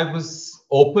guess I was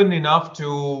open enough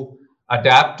to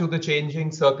adapt to the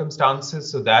changing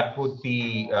circumstances. So that would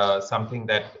be something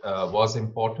that was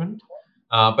important.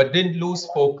 But didn't lose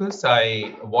focus.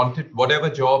 I wanted, whatever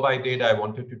job I did, I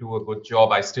wanted to do a good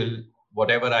job. I still,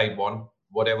 whatever I want,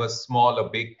 whatever small or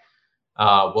big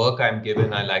work I'm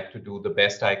given, I like to do the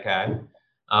best I can.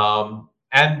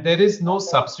 And there is no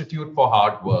substitute for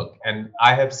hard work. And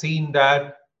I have seen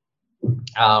that,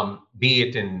 be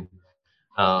it in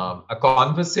a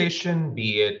conversation,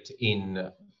 be it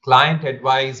in client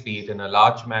advice, be it in a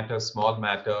large matter, small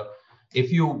matter.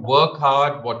 If you work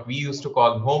hard, what we used to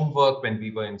call homework when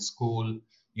we were in school,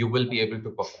 you will be able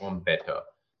to perform better.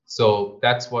 So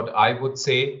that's what I would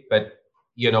say. But,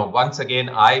 once again,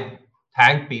 I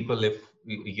thank people if,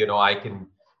 I can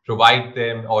provide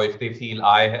them, or if they feel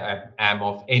I am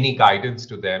of any guidance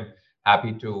to them,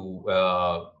 happy to,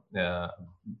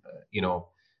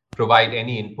 provide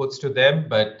any inputs to them.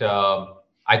 But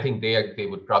I think they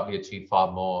would probably achieve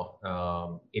far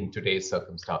more in today's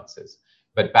circumstances.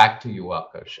 But back to you,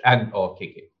 Akash, or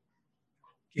KK.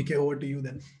 KK, over to you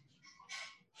then.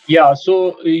 Yeah.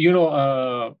 So,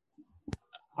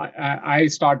 I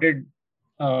started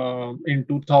in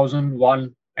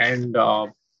 2001 and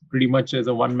pretty much as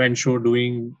a one-man show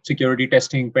doing security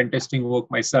testing, pen testing work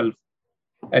myself.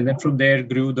 And then from there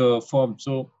grew the firm.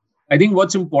 So I think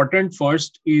what's important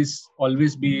first is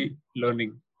always be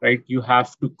learning, right? You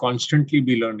have to constantly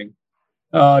be learning.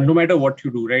 No matter what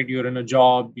you do, right? You're in a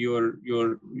job, you're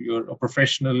a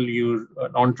professional, you're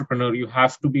an entrepreneur. You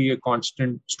have to be a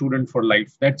constant student for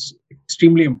life. That's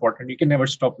extremely important. You can never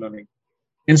stop learning,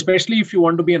 and especially if you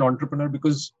want to be an entrepreneur,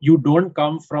 because you don't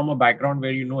come from a background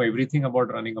where you know everything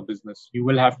about running a business. You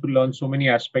will have to learn so many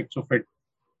aspects of it.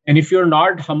 And if you're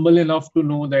not humble enough to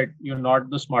know that you're not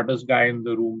the smartest guy in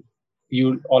the room,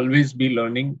 you'll always be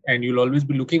learning, and you'll always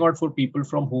be looking out for people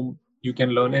from whom you can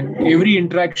learn. And every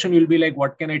interaction you'll be like,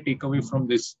 what can I take away from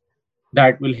this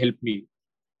that will help me?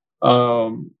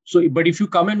 But if you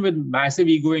come in with massive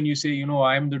ego and you say,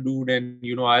 I'm the dude, and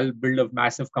I'll build a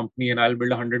massive company and I'll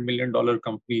build $100 million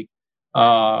company,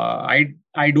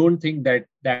 I don't think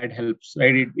that helps,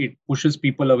 right? It pushes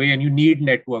people away, and you need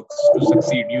networks to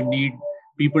succeed. You need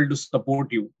people to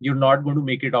support you. You're not going to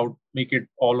make it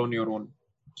all on your own.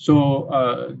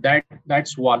 So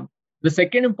that's one. The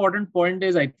second important point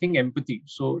is, I think, empathy.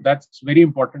 So that's very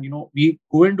important. We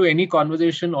go into any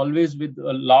conversation always with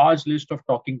a large list of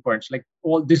talking points, like,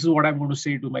 oh, this is what I'm going to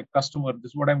say to my customer.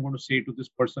 This is what I'm going to say to this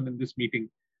person in this meeting.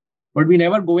 But we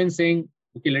never go in saying,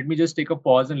 okay, let me just take a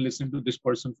pause and listen to this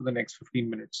person for the next 15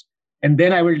 minutes. And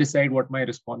then I will decide what my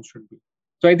response should be.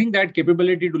 So I think that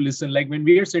capability to listen, like when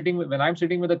I'm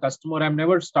sitting with a customer, I'm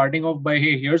never starting off by,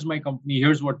 hey, here's my company,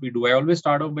 here's what we do. I always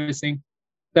start off by saying,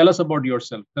 tell us about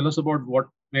yourself. Tell us about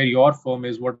where your firm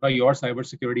is. What are your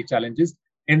cybersecurity challenges?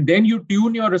 And then you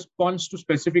tune your response to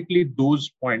specifically those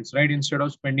points, right? Instead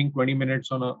of spending 20 minutes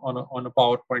on a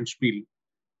PowerPoint spiel.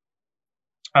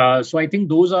 So I think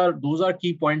those are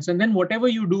key points. And then whatever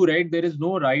you do, right, there is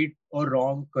no right or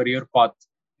wrong career path.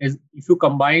 If you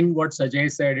combine what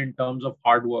Sajai said in terms of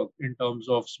hard work, in terms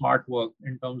of smart work,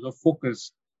 in terms of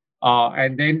focus,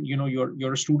 and then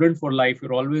you're a student for life.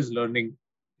 You're always learning,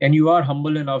 and you are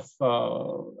humble enough,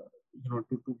 to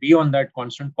be on that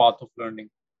constant path of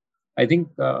learning. I think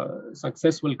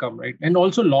success will come, right? And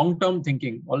also long-term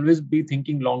thinking. Always be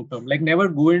thinking long-term. Like never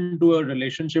go into a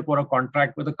relationship or a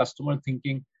contract with a customer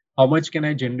thinking, how much can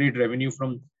I generate revenue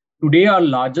from? Today, our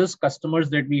largest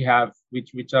customers that we have,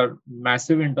 which are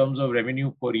massive in terms of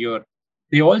revenue per year,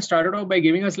 they all started off by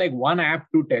giving us like one app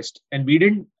to test. And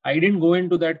I didn't go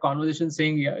into that conversation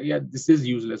saying, yeah, this is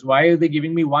useless. Why are they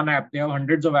giving me one app? They have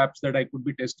hundreds of apps that I could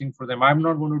be testing for them. I'm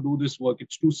not going to do this work.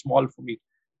 It's too small for me.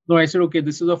 No, I said, okay,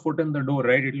 this is a foot in the door,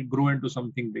 right? It will grow into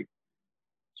something big.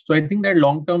 So I think that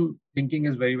long-term thinking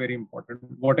is very, very important,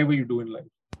 whatever you do in life.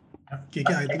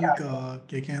 KK, I think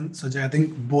KK and Sajai, I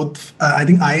think both. I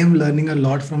think I am learning a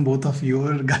lot from both of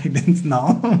your guidance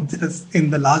now. Just in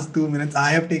the last 2 minutes,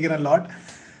 I have taken a lot.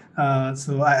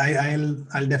 So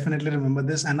I'll definitely remember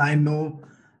this, and I know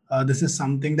this is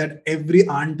something that every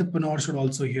entrepreneur should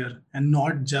also hear, and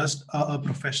not just a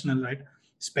professional, right?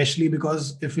 Especially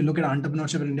because if you look at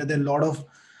entrepreneurship in India, there are a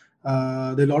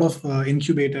lot of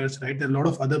incubators, right? There are a lot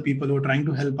of other people who are trying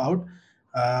to help out,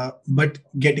 but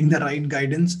getting the right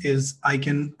guidance is I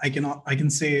can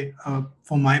say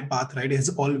for my path, right, has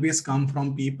always come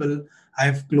from people I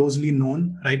have closely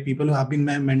known, right? People who have been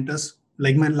my mentors,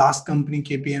 like my last company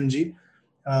KPMG.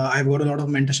 I've got a lot of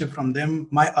mentorship from them.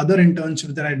 My other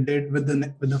internships that I did with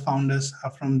the founders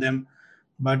are from them.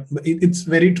 But it's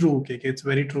very true, okay? It's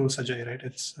very true, Sajai, right?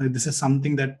 It's this is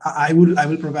something that I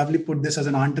will probably put this as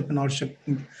an entrepreneurship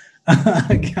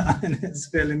again as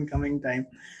well in coming time.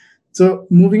 So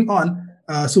moving on,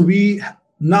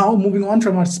 moving on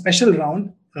from our special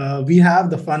round, we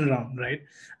have the fun round, right?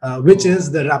 Which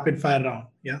is the rapid fire round.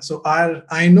 Yeah. So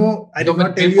I know I did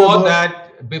not tell you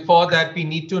about. Before that, we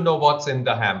need to know what's in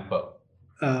the hamper.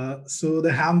 So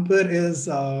the hamper is,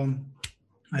 I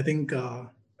think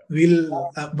we'll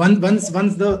once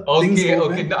the things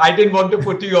open. Okay. No, I didn't want to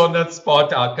put you on the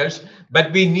spot, Akash,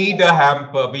 but we need a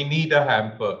hamper. We need a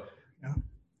hamper. Yeah.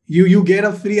 You get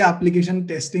a free application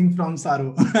testing from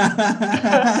Saru.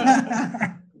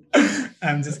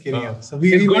 I'm just kidding. So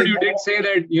it's good you did say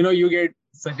that, you get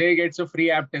Sajai gets a free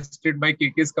app tested by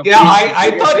KK's company. Yeah,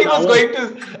 I thought he was going to.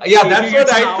 Yeah, that's what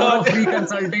I thought. Free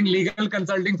consulting, legal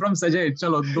consulting from Sajai.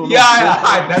 Chalo,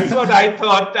 yeah, that's what I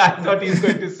thought. I thought he's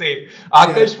going to say.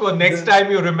 Akash, for next time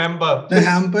you remember, the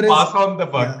hamper pass on the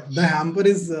buck. Yeah, the hamper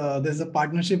is there's a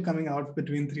partnership coming out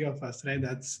between three of us, right?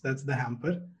 That's the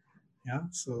hamper. Yeah.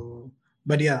 So,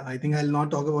 but yeah, I think I'll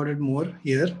not talk about it more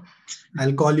here.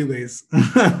 I'll call you guys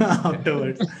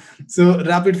afterwards. So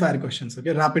rapid fire questions.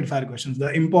 Okay. Rapid fire questions.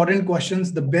 The important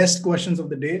questions, the best questions of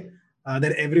the day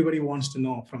that everybody wants to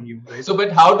know from you. Right? So,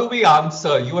 but how do we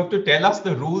answer? You have to tell us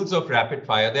the rules of rapid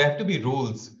fire. There have to be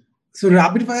rules. So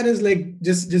rapid fire is like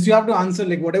just you have to answer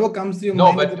like whatever comes to your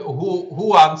mind. No, but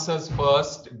who answers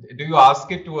first? Do you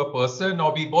ask it to a person,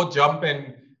 or we both jump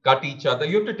and cut each other?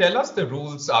 You have to tell us the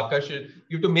rules, Akash.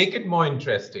 You have to make it more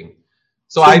interesting.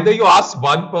 So either you ask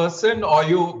one person or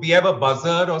we have a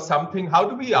buzzer or something. How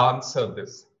do we answer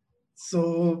this?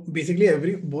 So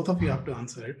basically both of you have to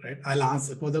answer it, right? I'll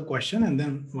answer for the question and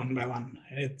then one by one.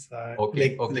 It's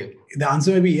okay. Like the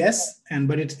answer may be yes,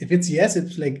 but if it's yes,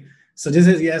 it's like Sajai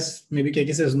says yes, maybe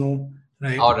KK says no.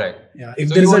 Right. All right. Yeah.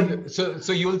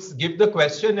 So you'll give the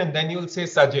question and then you'll say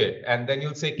Sajai and then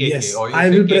you'll say KK. Yes. Or I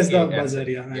will press the buzzer.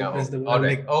 Yeah. I'll press the buzzer. All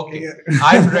right. Okay.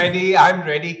 I'm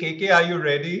ready. KK, are you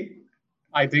ready?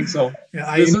 I think so.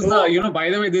 Yeah, this is by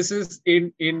the way, this is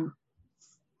in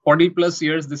 40 plus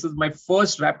years. This is my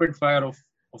first rapid fire of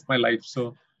my life.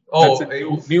 So that's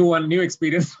a new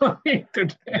experience for me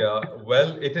today. Yeah.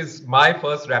 Well, it is my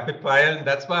first rapid fire, and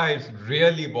that's why I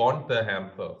really want the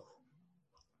hamper.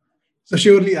 So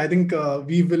surely, I think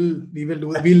we will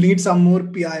do that. We'll need some more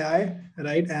PII,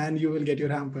 right? And you will get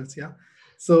your hampers. Yeah.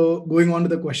 So going on to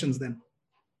the questions then.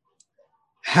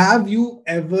 Have you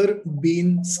ever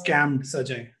been scammed,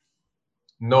 Sajai?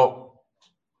 No.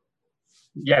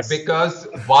 Yes. Because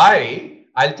why?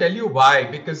 I'll tell you why.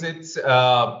 Because it's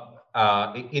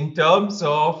in terms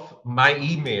of my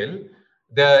email,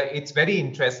 it's very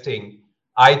interesting.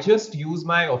 I just use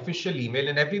my official email,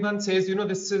 and everyone says,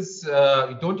 this is,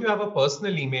 don't you have a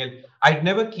personal email? I'd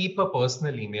never keep a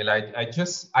personal email.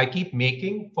 I keep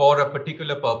making for a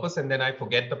particular purpose, and then I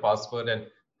forget the password and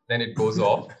then it goes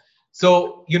off.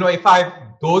 So, if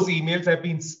those emails have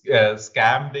been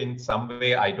scammed in some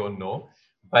way, I don't know.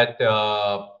 But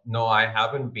no, I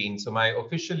haven't been. So my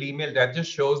official email, that just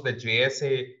shows that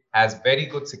JSA has very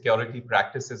good security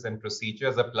practices and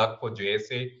procedures. A plug for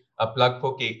JSA, a plug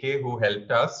for KK who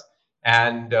helped us.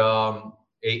 And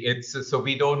so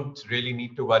we don't really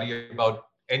need to worry about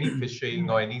any phishing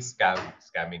or any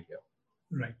scamming here.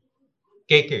 Right.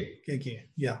 KK.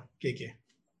 Yeah, KK.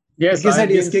 Yes, KK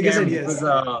said yes. KK said yes.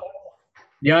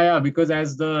 Because, because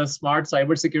as the smart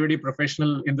cybersecurity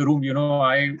professional in the room,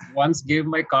 I once gave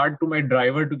my card to my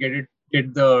driver to get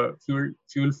the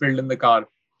fuel filled in the car.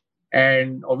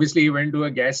 And obviously he went to a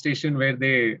gas station where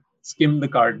they skimmed the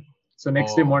card. So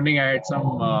next day morning, I had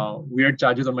some weird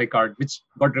charges on my card, which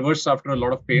got reversed after a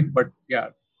lot of pain. But yeah,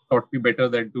 thought me better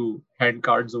than to hand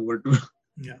cards over to.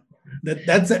 Yeah.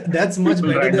 That's much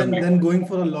People better randomly. than going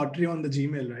for a lottery on the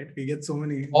Gmail, right? We get so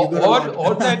many.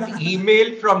 Or that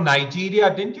email from Nigeria.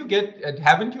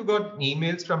 Haven't you got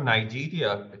emails from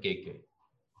Nigeria, KK?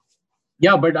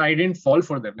 Yeah, but I didn't fall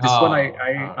for them. This one,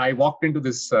 I walked into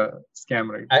this scam,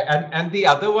 right? And the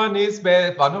other one is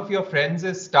where one of your friends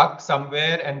is stuck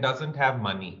somewhere and doesn't have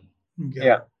money.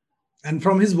 Yeah. And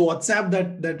from his WhatsApp,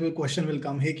 that question will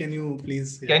come. Hey, can you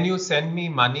please? Yeah. Can you send me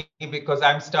money because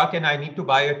I'm stuck and I need to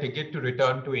buy a ticket to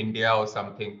return to India or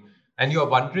something? And you're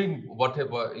wondering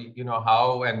whatever,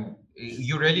 how, and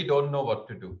you really don't know what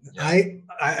to do. Yeah.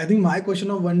 I think my question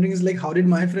of wondering is like, how did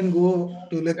my friend go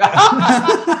to like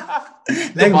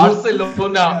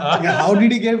Barcelona? How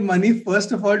did he get money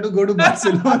first of all to go to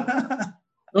Barcelona?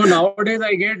 No, nowadays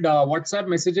I get WhatsApp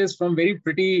messages from very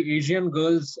pretty Asian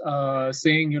girls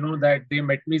saying, that they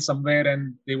met me somewhere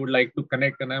and they would like to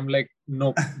connect. And I'm like,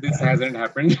 no, this hasn't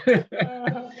happened.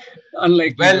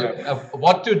 Unlike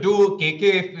what to do, KK?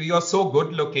 If you're so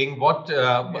good looking, you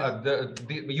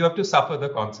have to suffer the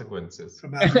consequences.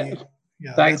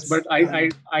 Yeah, thanks, but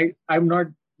I'm not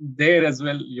there as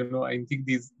well. I think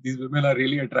these women are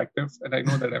really attractive, and I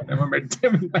know that I've never met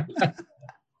them in my life.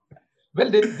 Well,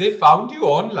 they found you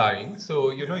online,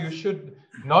 so you should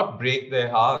not break their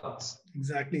hearts.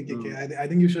 Exactly, KK. I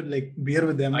think you should bear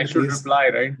with them. I should reply,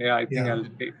 right? Yeah, I think I'll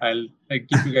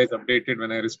keep you guys updated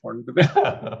when I respond to them.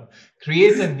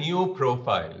 Create a new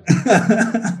profile.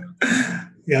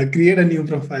 Yeah, create a new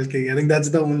profile, KK. I think that's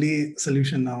the only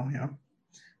solution now. Yeah.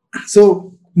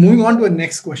 So moving on to the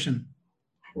next question: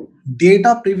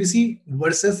 data privacy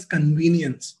versus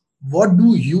convenience. What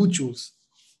do you choose?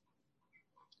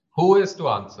 Who is to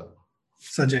answer?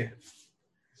 Sajai.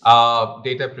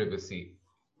 Data privacy.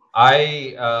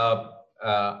 I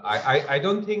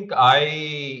don't think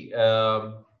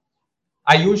I'm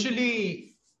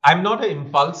not an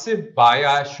impulsive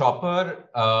buyer shopper,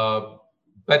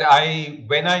 but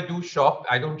when I do shop,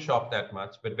 I don't shop that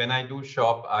much. But when I do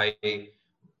shop, I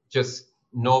just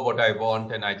know what I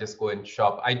want and I just go and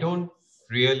shop. I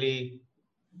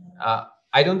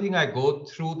don't think I go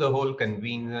through the whole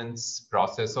convenience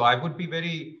process. So I would be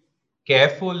very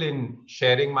careful in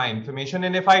sharing my information.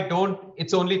 And if I don't,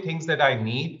 it's only things that I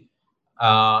need.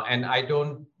 And I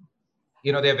don't,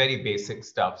 they're very basic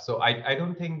stuff. So I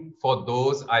don't think for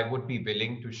those, I would be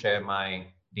willing to share my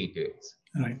details.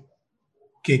 All right.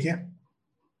 KK?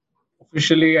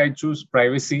 Officially, I choose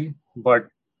privacy, but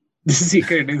the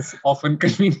secret is often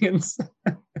convenience.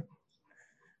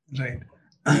 Right.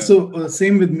 So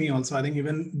same with me also. I think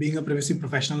even being a privacy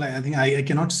professional, I think I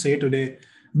cannot say today,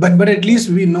 but at least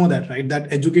we know that, right?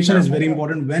 That education is very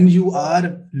important when you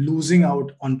are losing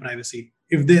out on privacy.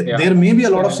 If there may be a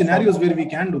lot of scenarios where we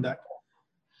can do that.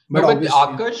 But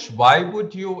Akash, why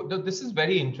would you? This is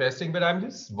very interesting, but I'm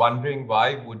just wondering,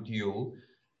 why would you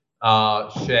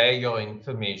share your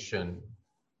information?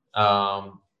 I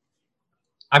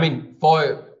mean,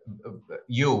 for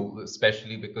you,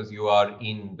 especially because you are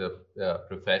in the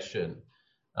profession,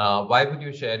 why would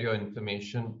you share your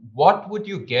information? What would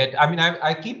you get? I mean,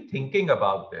 I keep thinking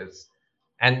about this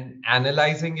and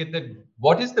analyzing it, that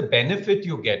what is the benefit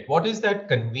you get? What is that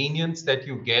convenience that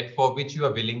you get for which you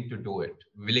are willing to do it,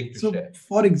 share?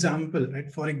 For example,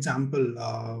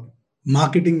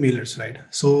 marketing mailers, right?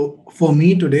 So for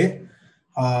me today,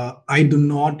 I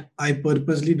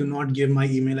purposely do not give my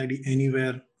email ID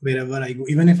anywhere, wherever I go.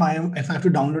 Even if I have to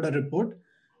download a report,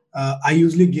 I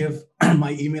usually give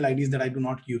my email IDs that I do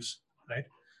not use, right?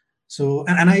 So,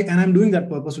 and I'm doing that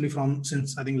purposely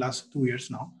since I think last 2 years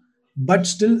now. But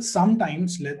still,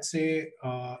 sometimes, let's say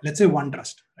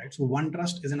OneTrust, right? So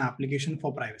OneTrust is an application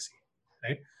for privacy,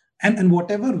 right? And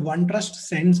whatever OneTrust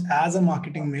sends as a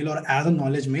marketing mail or as a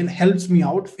knowledge mail helps me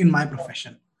out in my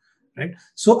profession, right?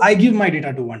 So I give my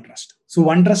data to OneTrust. So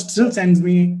OneTrust still sends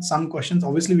me some questions.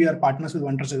 Obviously, we are partners with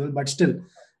OneTrust as well, but still,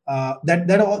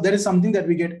 that is something that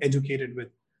we get educated with,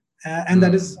 and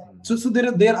that is so.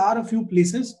 There are a few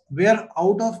places where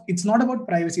it's not about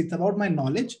privacy; it's about my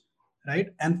knowledge,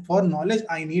 right? And for knowledge,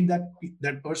 I need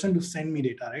that person to send me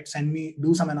data, right?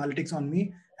 Do some analytics on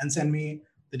me and send me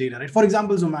the data, right? For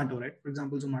example, Zomato, right?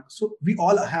 So we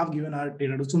all have given our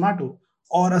data to Zomato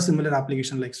or a similar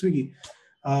application like Swiggy.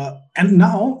 And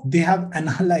now they have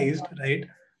analyzed, right?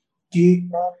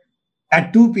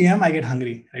 At 2 p.m. I get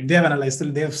hungry, right? They have analyzed, so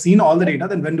they have seen all the data.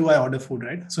 Then when do I order food,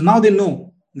 right? So now they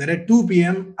know that at 2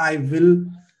 p.m. I will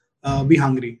be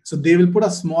hungry. So they will put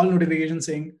a small notification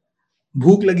saying,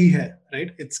 "Bhook lagi hai,"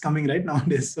 right? It's coming right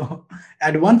nowadays. So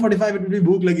at 1:45 it will be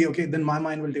 "Bhook lagi." Okay, then my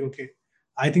mind will take, okay,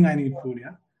 I think I need food.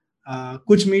 Yeah,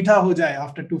 kuch meetha ho jaye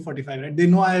after 2:45, right? They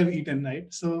know I have eaten,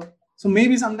 right? So So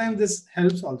maybe sometimes this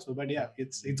helps also, but yeah,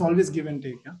 it's always give and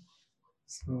take. Yeah.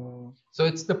 So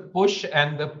it's the push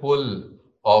and the pull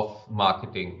of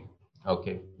marketing.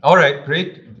 Okay. All right.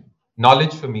 Great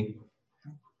knowledge for me.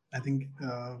 I think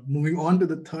moving on to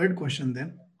the third question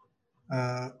then.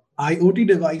 IoT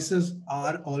devices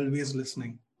are always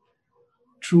listening.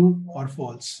 True or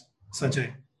false?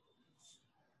 Sajai.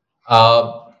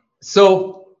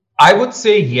 So I would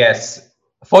say yes.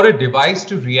 For a device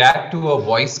to react to a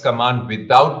voice command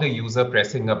without the user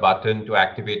pressing a button to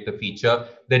activate the feature,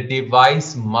 the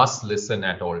device must listen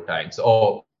at all times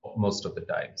or most of the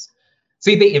times.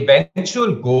 See, the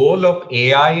eventual goal of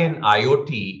AI and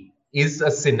IoT is a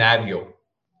scenario.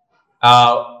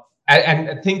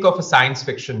 And think of a science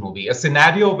fiction movie, a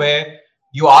scenario where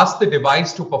you ask the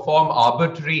device to perform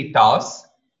arbitrary tasks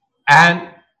and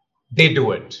they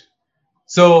do it.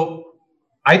 So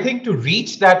I think to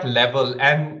reach that level,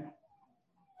 and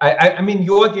I mean,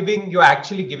 you're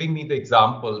actually giving me the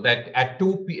example that at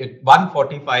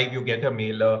 1:45 you get a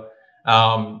mailer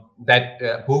that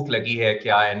bhook lagi hai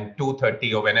kya, and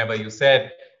 2:30 or whenever you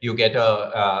said you get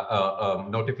a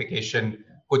notification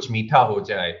kuch meetha ho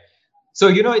jaye. So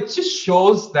it just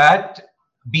shows that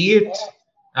be it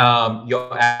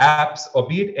your apps or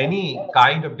be it any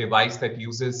kind of device that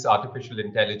uses artificial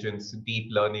intelligence,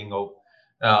 deep learning, or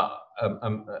uh,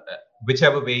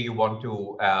 whichever way you want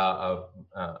to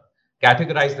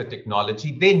categorize the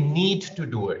technology, they need to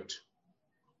do it.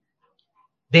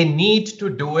 They need to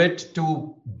do it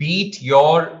to beat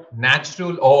your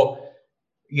natural or,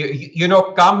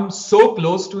 come so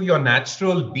close to your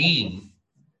natural being.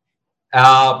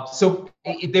 So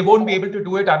they won't be able to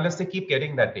do it unless they keep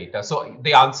getting that data. So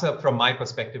the answer from my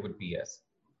perspective would be yes.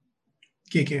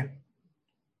 KK.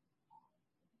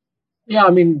 Yeah,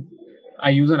 I mean, I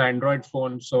use an Android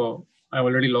phone, so I've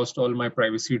already lost all my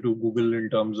privacy to Google in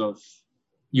terms of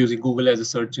using Google as a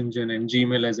search engine and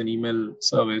Gmail as an email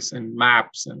service and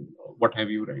maps and what have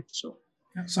you, right? So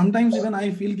sometimes even I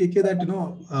feel, KK, that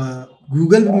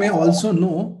Google may also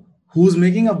know who's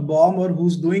making a bomb or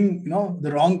who's doing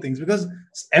the wrong things, because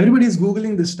everybody is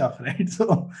googling this stuff, right?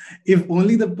 So if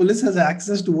only the police has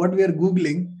access to what we are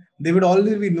googling, they would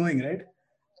already be knowing, right?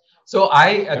 So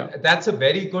that's a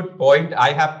very good point.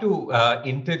 I have to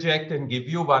interject and give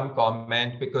you one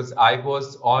comment, because I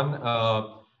was on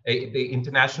the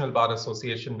International Bar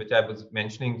Association, which I was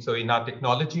mentioning. So in our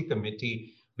technology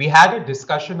committee, we had a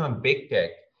discussion on big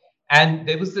tech, and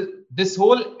there was this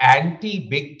whole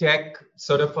anti-big tech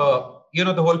sort of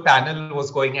the whole panel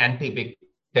was going anti-big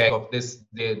tech of this.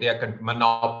 They are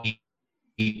monopoly,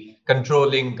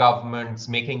 controlling governments,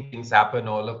 making things happen,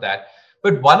 all of that.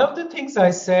 But one of the things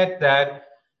I said that,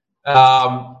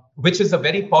 which is a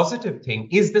very positive thing,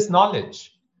 is this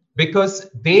knowledge,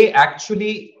 because they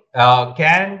actually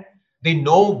they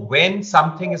know when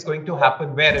something is going to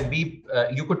happen where, and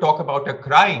you could talk about a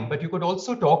crime, but you could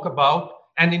also talk about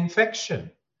an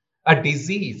infection, a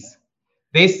disease.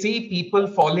 They see people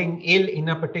falling ill in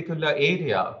a particular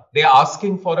area. They're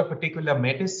asking for a particular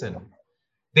medicine.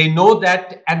 They know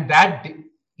that, and that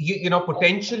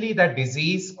potentially that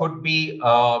disease could be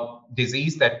a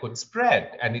disease that could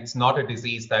spread, and it's not a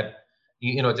disease that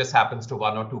just happens to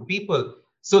one or two people.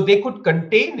 So they could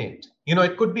contain it.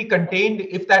 It could be contained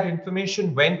if that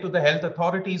information went to the health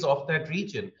authorities of that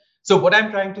region. So what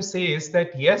I'm trying to say is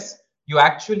that yes, you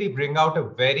actually bring out a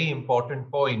very important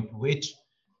point, which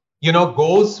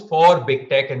goes for big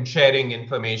tech and sharing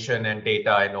information and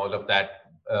data and all of that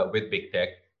with big tech,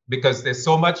 because there's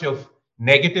so much of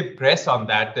negative press on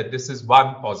that this is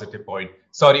one positive point.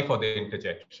 Sorry for the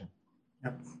interjection.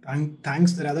 Yep.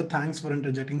 Thanks for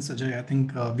interjecting, Sajai. I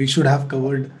think we should have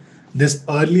covered this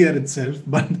earlier itself,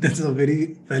 but that's a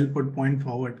very well put point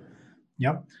forward.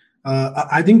 Yeah.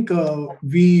 I think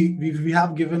we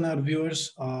have given our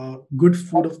viewers good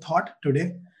food of thought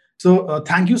today. So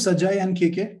thank you, Sajai and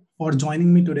KK, for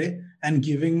joining me today and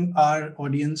giving our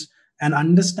audience an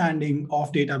understanding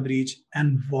of data breach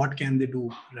and what can they do,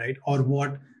 right? Or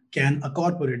what can a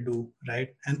corporate do,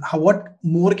 right? And what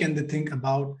more can they think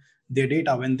about their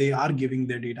data when they are giving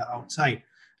their data outside,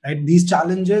 right? These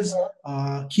challenges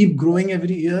keep growing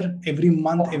every year, every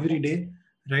month, every day,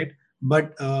 right?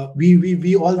 But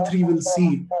we all three will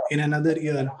see in another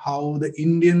year how the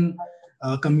Indian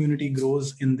community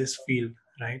grows in this field,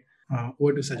 right?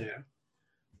 Over to Sajai.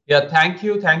 Yeah, thank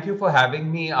you. Thank you for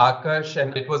having me, Akash.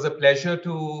 And it was a pleasure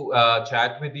to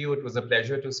chat with you. It was a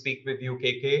pleasure to speak with you,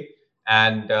 KK.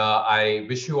 And I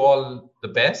wish you all the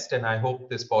best. And I hope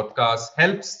this podcast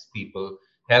helps people,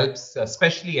 helps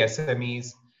especially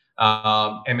SMEs,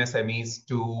 MSMEs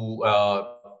to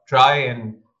try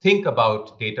and think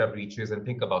about data breaches and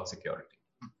think about security.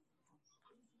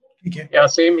 Okay. Yeah,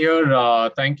 same here.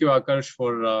 Thank you, Akash,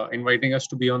 for inviting us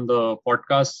to be on the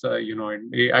podcast.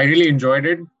 I really enjoyed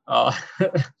it.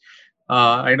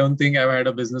 I don't think I've had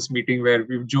a business meeting where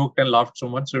we've joked and laughed so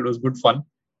much. So it was good fun.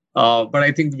 But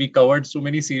I think we covered so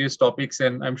many serious topics,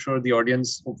 and I'm sure the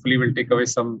audience hopefully will take away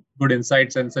some good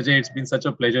insights. And Sajai, it's been such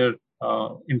a pleasure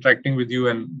interacting with you,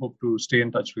 and hope to stay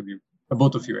in touch with you,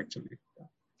 both of you, actually.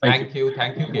 Thank you,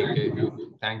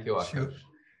 KK. Thank you, Sure.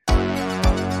 Akash.